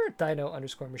on Twitter at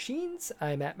Dino_Machines.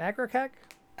 I'm at Macrocac.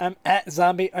 I'm at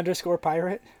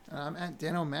zombie_pirate. I'm at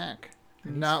Dan O'Mac.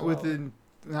 Not with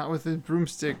the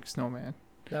broomstick snowman.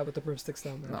 Not with the broomstick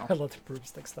snowman. No. I love the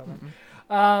broomstick snowman.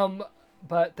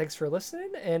 But thanks for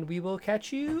listening, and we will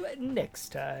catch you next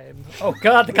time. Oh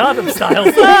God, the condom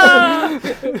styles.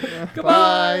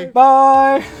 Goodbye.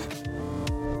 Bye. Bye.